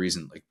whatever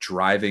reason, like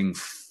driving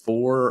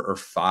 4 or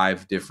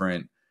 5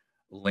 different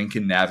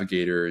Lincoln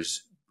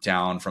Navigators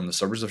down from the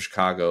suburbs of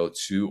Chicago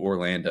to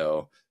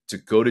Orlando to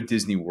go to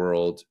Disney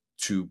World,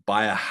 to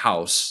buy a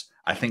house,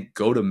 I think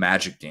go to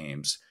Magic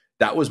games.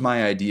 That was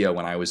my idea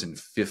when I was in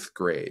 5th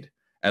grade.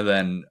 And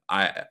then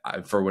I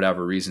for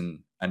whatever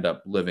reason, end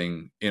up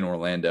living in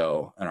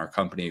Orlando, and our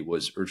company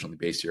was originally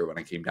based here when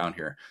I came down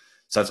here.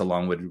 So that's a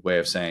long-winded way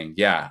of saying,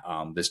 yeah,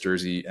 this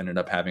jersey ended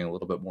up having a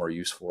little bit more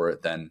use for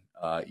it than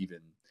even,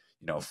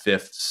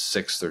 fifth,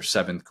 sixth, or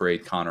seventh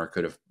grade Connor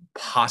could have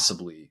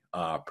possibly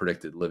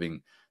predicted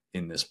living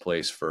in this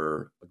place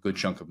for a good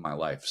chunk of my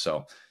life.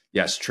 So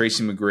yes,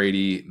 Tracy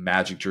McGrady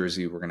Magic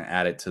jersey. We're going to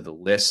add it to the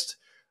list.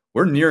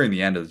 We're nearing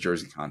the end of the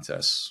jersey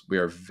contest. We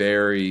are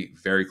very,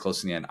 very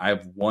close to the end. I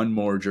have one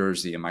more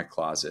jersey in my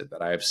closet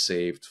that I have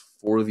saved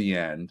for the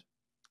end.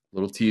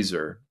 Little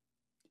teaser.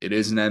 It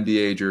is an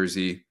NBA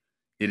jersey.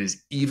 It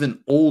is even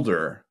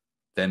older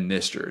than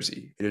this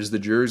jersey. It is the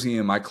jersey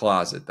in my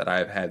closet that I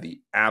have had the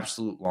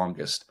absolute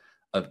longest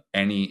of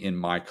any in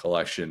my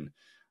collection.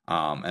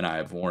 And I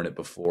have worn it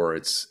before.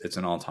 It's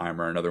an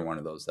all-timer, another one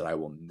of those that I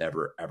will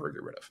never, ever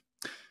get rid of.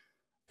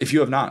 If you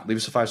have not, leave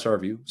us a 5-star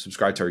review.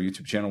 Subscribe to our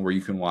YouTube channel where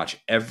you can watch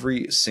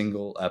every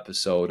single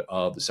episode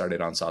of the Saturday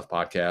Down South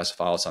podcast.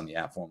 Follow us on the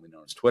app formerly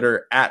known as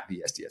Twitter, at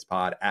the SDS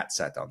Pod, at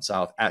Sat Down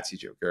South, at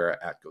CJ O'Gara,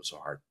 at Go So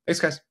Hard. Thanks,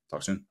 guys.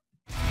 Talk soon.